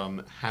race with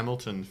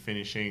Hamilton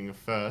finishing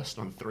first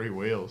on 3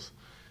 wheels.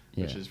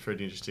 which Yeah. is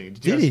pretty interesting.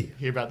 Did Did you he? guys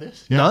hear about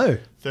this? No.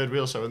 Third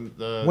wheel. So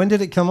When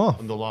did it come off?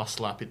 on the last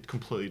lap, it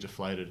completely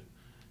deflated.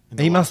 In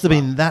the He must last have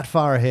lap. been that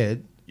far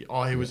ahead.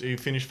 Oh, he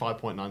finished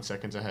 5.9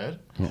 seconds ahead,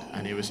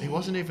 and he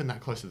wasn't even that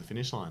close to the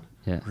finish line.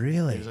 Yeah. It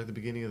Really? was like the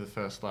beginning of the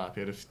first lap.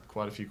 He had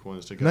quite a few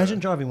corners to go. Imagine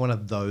driving one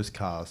of those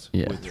cars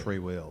Yeah. with 3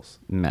 wheels.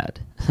 Mad.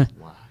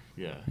 Wow.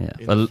 Yeah. Yeah.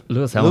 In But the-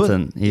 Lewis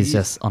Hamilton, he he's is-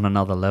 just on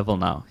another level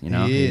now. You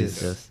know, he He's is.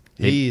 just-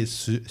 He is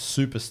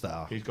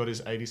superstar. He's got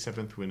his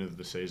 87th win of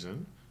the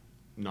season.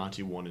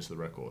 91 is the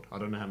record. I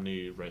don't know how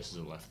many races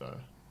are left though.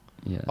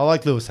 yeah. I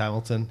like Lewis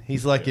Hamilton.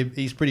 He's like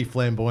he's pretty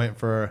flamboyant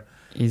for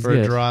He's a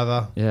good.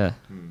 driver. Yeah.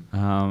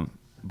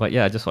 But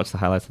yeah, I just watched the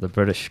highlights of the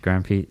British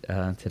Grand Prix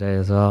today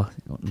as well.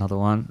 Another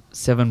one.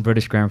 7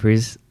 British Grand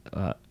Prix.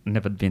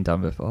 Never been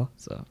done before,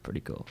 so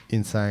pretty cool.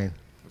 Insane.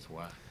 That's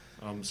whack.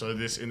 So in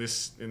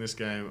this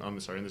game, in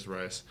this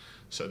race,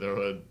 so there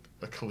were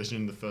a collision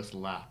in the first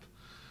lap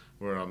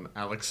where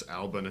Alex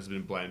Albon has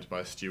been blamed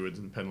by stewards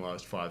and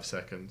penalised 5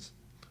 seconds,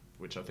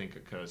 which I think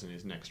occurs in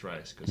his next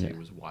race because he Yeah.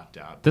 was wiped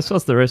out. This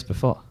was the race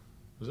before.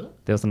 Was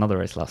it? There was another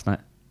race last night.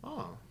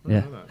 Oh, I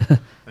Yeah. didn't know that.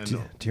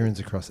 And Tyrrell's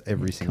across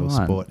every single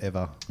on. sport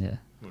ever. Yeah.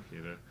 what can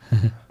you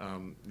do?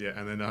 Yeah,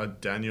 and then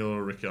Daniel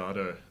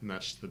Ricciardo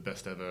matched the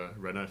best ever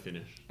Renault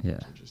finish. Yeah.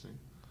 That's interesting.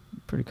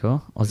 Pretty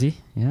cool. Aussie,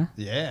 yeah.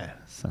 Yeah.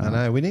 So- I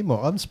know. We need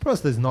more. I'm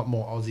surprised there's not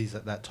more Aussies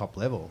at that top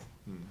level.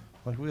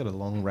 Like, we've got a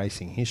long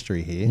racing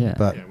history here. Yeah.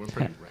 But Yeah, we're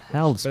pretty reckless.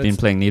 Hal's But been it's-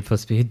 playing Need for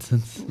Speed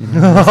since. You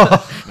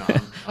know.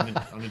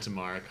 No, I'm into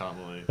Mario Kart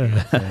more than anything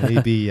else. yeah,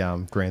 he'd be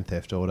Grand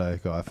Theft Auto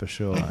guy for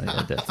sure. Oh,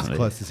 yeah, As definitely.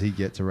 close as he'd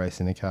get to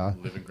racing a car.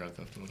 Live in Grand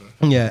Theft Auto.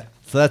 Yeah.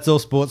 So that's all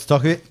sports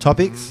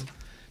topics.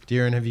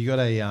 Darren, have you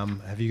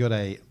got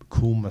a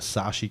cool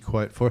Masashi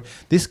quote for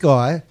this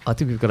guy? I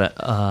think we've got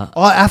a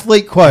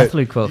Athlete quote.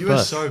 athlete quote You were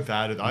first. so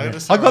bad at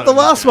I got the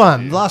last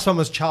one. The last one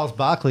was Charles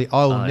Barkley.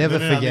 I will never I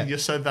mean, forget. you're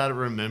so bad at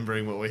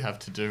remembering what we have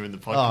to do in the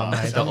Oh, podcast.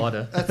 mate, The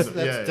order. That's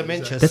Yeah,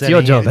 dementia. That's setting your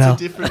in. job, It's Al. a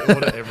different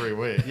order every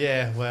week.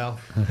 Yeah, well,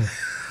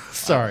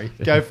 sorry.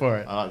 Go for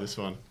it. This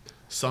one.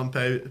 Some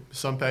pay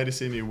to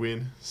see me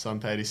win, some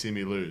pay to see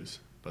me lose,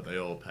 but they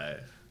all pay.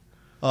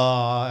 Oh,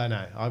 I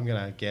know. I'm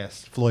going to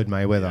guess Floyd Yeah,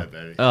 Mayweather.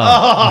 baby.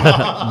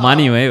 Oh,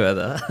 Money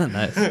Mayweather.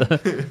 Nice.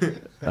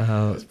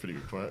 That's a pretty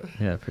good quote.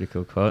 Yeah, pretty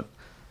cool quote.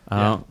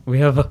 Yeah. We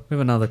have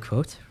another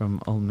quote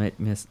from old mate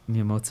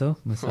Miyamoto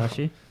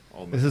Musashi.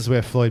 This is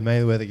where Floyd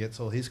Mayweather gets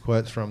all his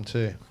quotes from,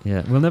 too.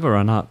 Yeah, we'll never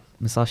run out.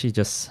 Musashi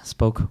just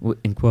spoke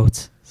in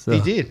quotes. So,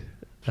 He did.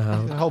 A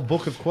Uh, whole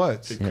book of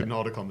quotes. It couldn't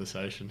hold a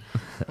conversation.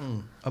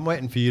 I'm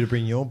waiting for you to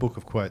bring your book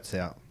of quotes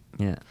out.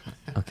 yeah.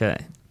 Okay.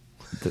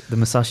 The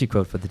Musashi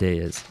quote for the day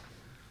is,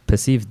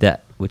 "Perceive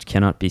that which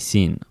cannot be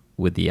seen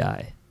with the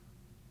eye."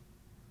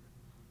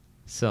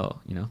 So,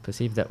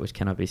 perceive that which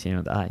cannot be seen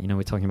with the eye.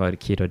 We're talking about a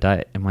keto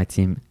diet. It might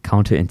seem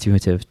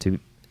counterintuitive to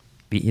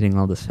be eating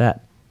all this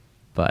fat,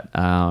 but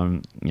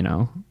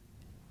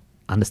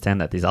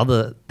understand that there's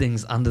other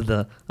things under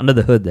the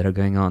hood that are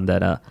going on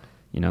that are,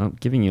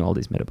 giving you all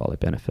these metabolic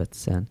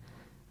benefits and,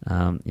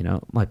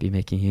 might be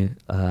making you,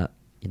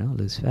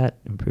 lose fat,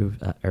 improve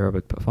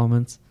aerobic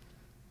performance,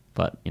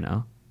 but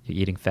you're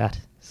eating fat,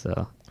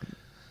 so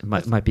it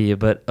might be a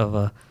bit of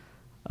a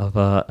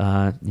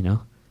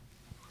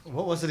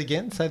What was it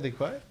again? Say the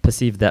quote.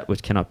 perceive that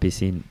which cannot be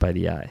seen by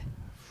the eye.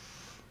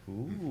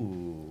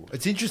 Ooh.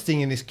 It's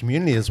interesting in this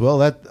community as well.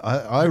 That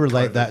I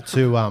relate that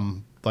to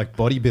like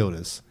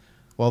bodybuilders.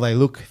 While they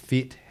look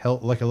fit,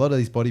 like a lot of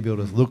these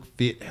bodybuilders look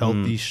fit,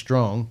 healthy,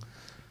 strong.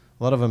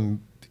 A lot of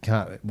them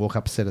can't walk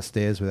up a set of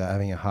stairs without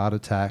having a heart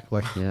attack.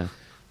 Yeah,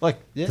 Yeah,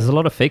 there's a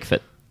lot of fake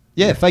fit.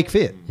 fake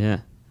fit.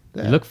 Yeah,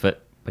 Yeah. you look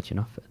fit, but you're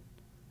not fit.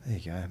 There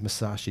you go,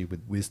 Musashi with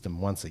wisdom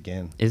once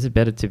again. Is it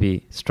better to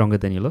be stronger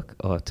than you look,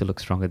 or to look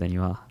stronger than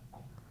you are?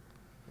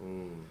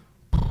 Ooh.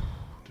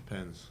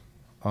 Depends.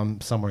 I'm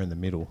somewhere in the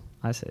middle.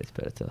 I say it's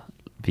better to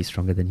be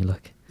stronger than you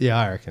look. Yeah,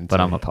 I reckon. But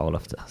too. I'm a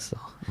powerlifter, so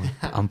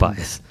I'm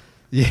biased.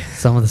 Yeah.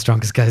 Some of the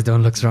strongest guys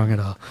don't look strong at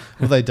all.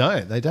 Well, they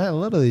don't. They don't. A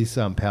lot of these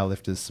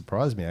powerlifters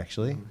surprise me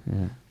actually.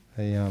 Yeah.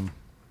 They,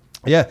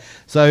 yeah.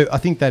 So I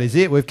think that is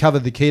it. We've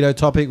covered the keto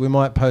topic. We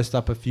might post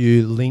up a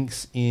few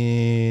links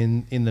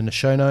in the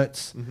show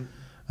notes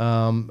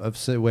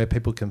where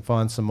people can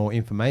find some more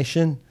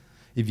information.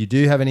 If you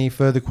do have any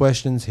further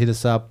questions, hit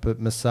us up at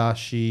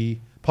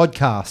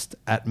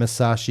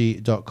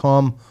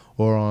podcast@masashi.com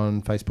or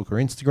on Facebook or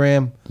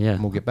Instagram. Yeah.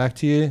 And we'll get back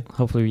to you.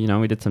 Hopefully,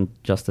 we did some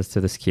justice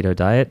to this keto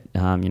diet.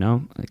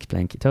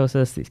 Explain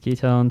ketosis, these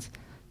ketones.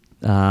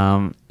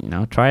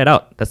 Try it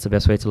out. That's the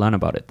best way to learn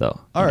about it, though.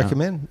 I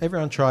recommend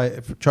everyone try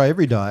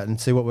every diet and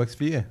see what works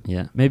for you.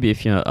 Yeah, maybe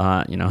if you're,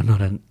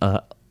 not an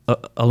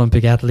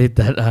Olympic athlete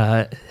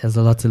that has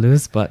a lot to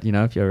lose, but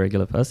if you're a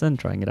regular person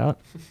trying it out,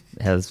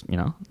 it has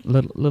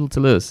little to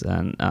lose,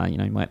 and you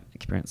might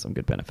experience some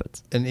good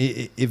benefits. And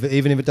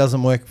even if it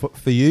doesn't work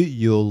for you,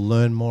 you'll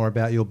learn more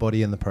about your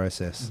body in the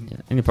process. Yeah,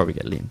 and you'll probably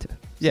get lean too.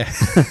 Yeah.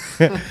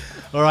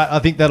 All right. I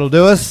think that'll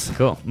do us.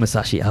 Cool.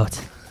 Musashi out.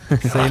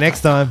 See you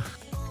next time.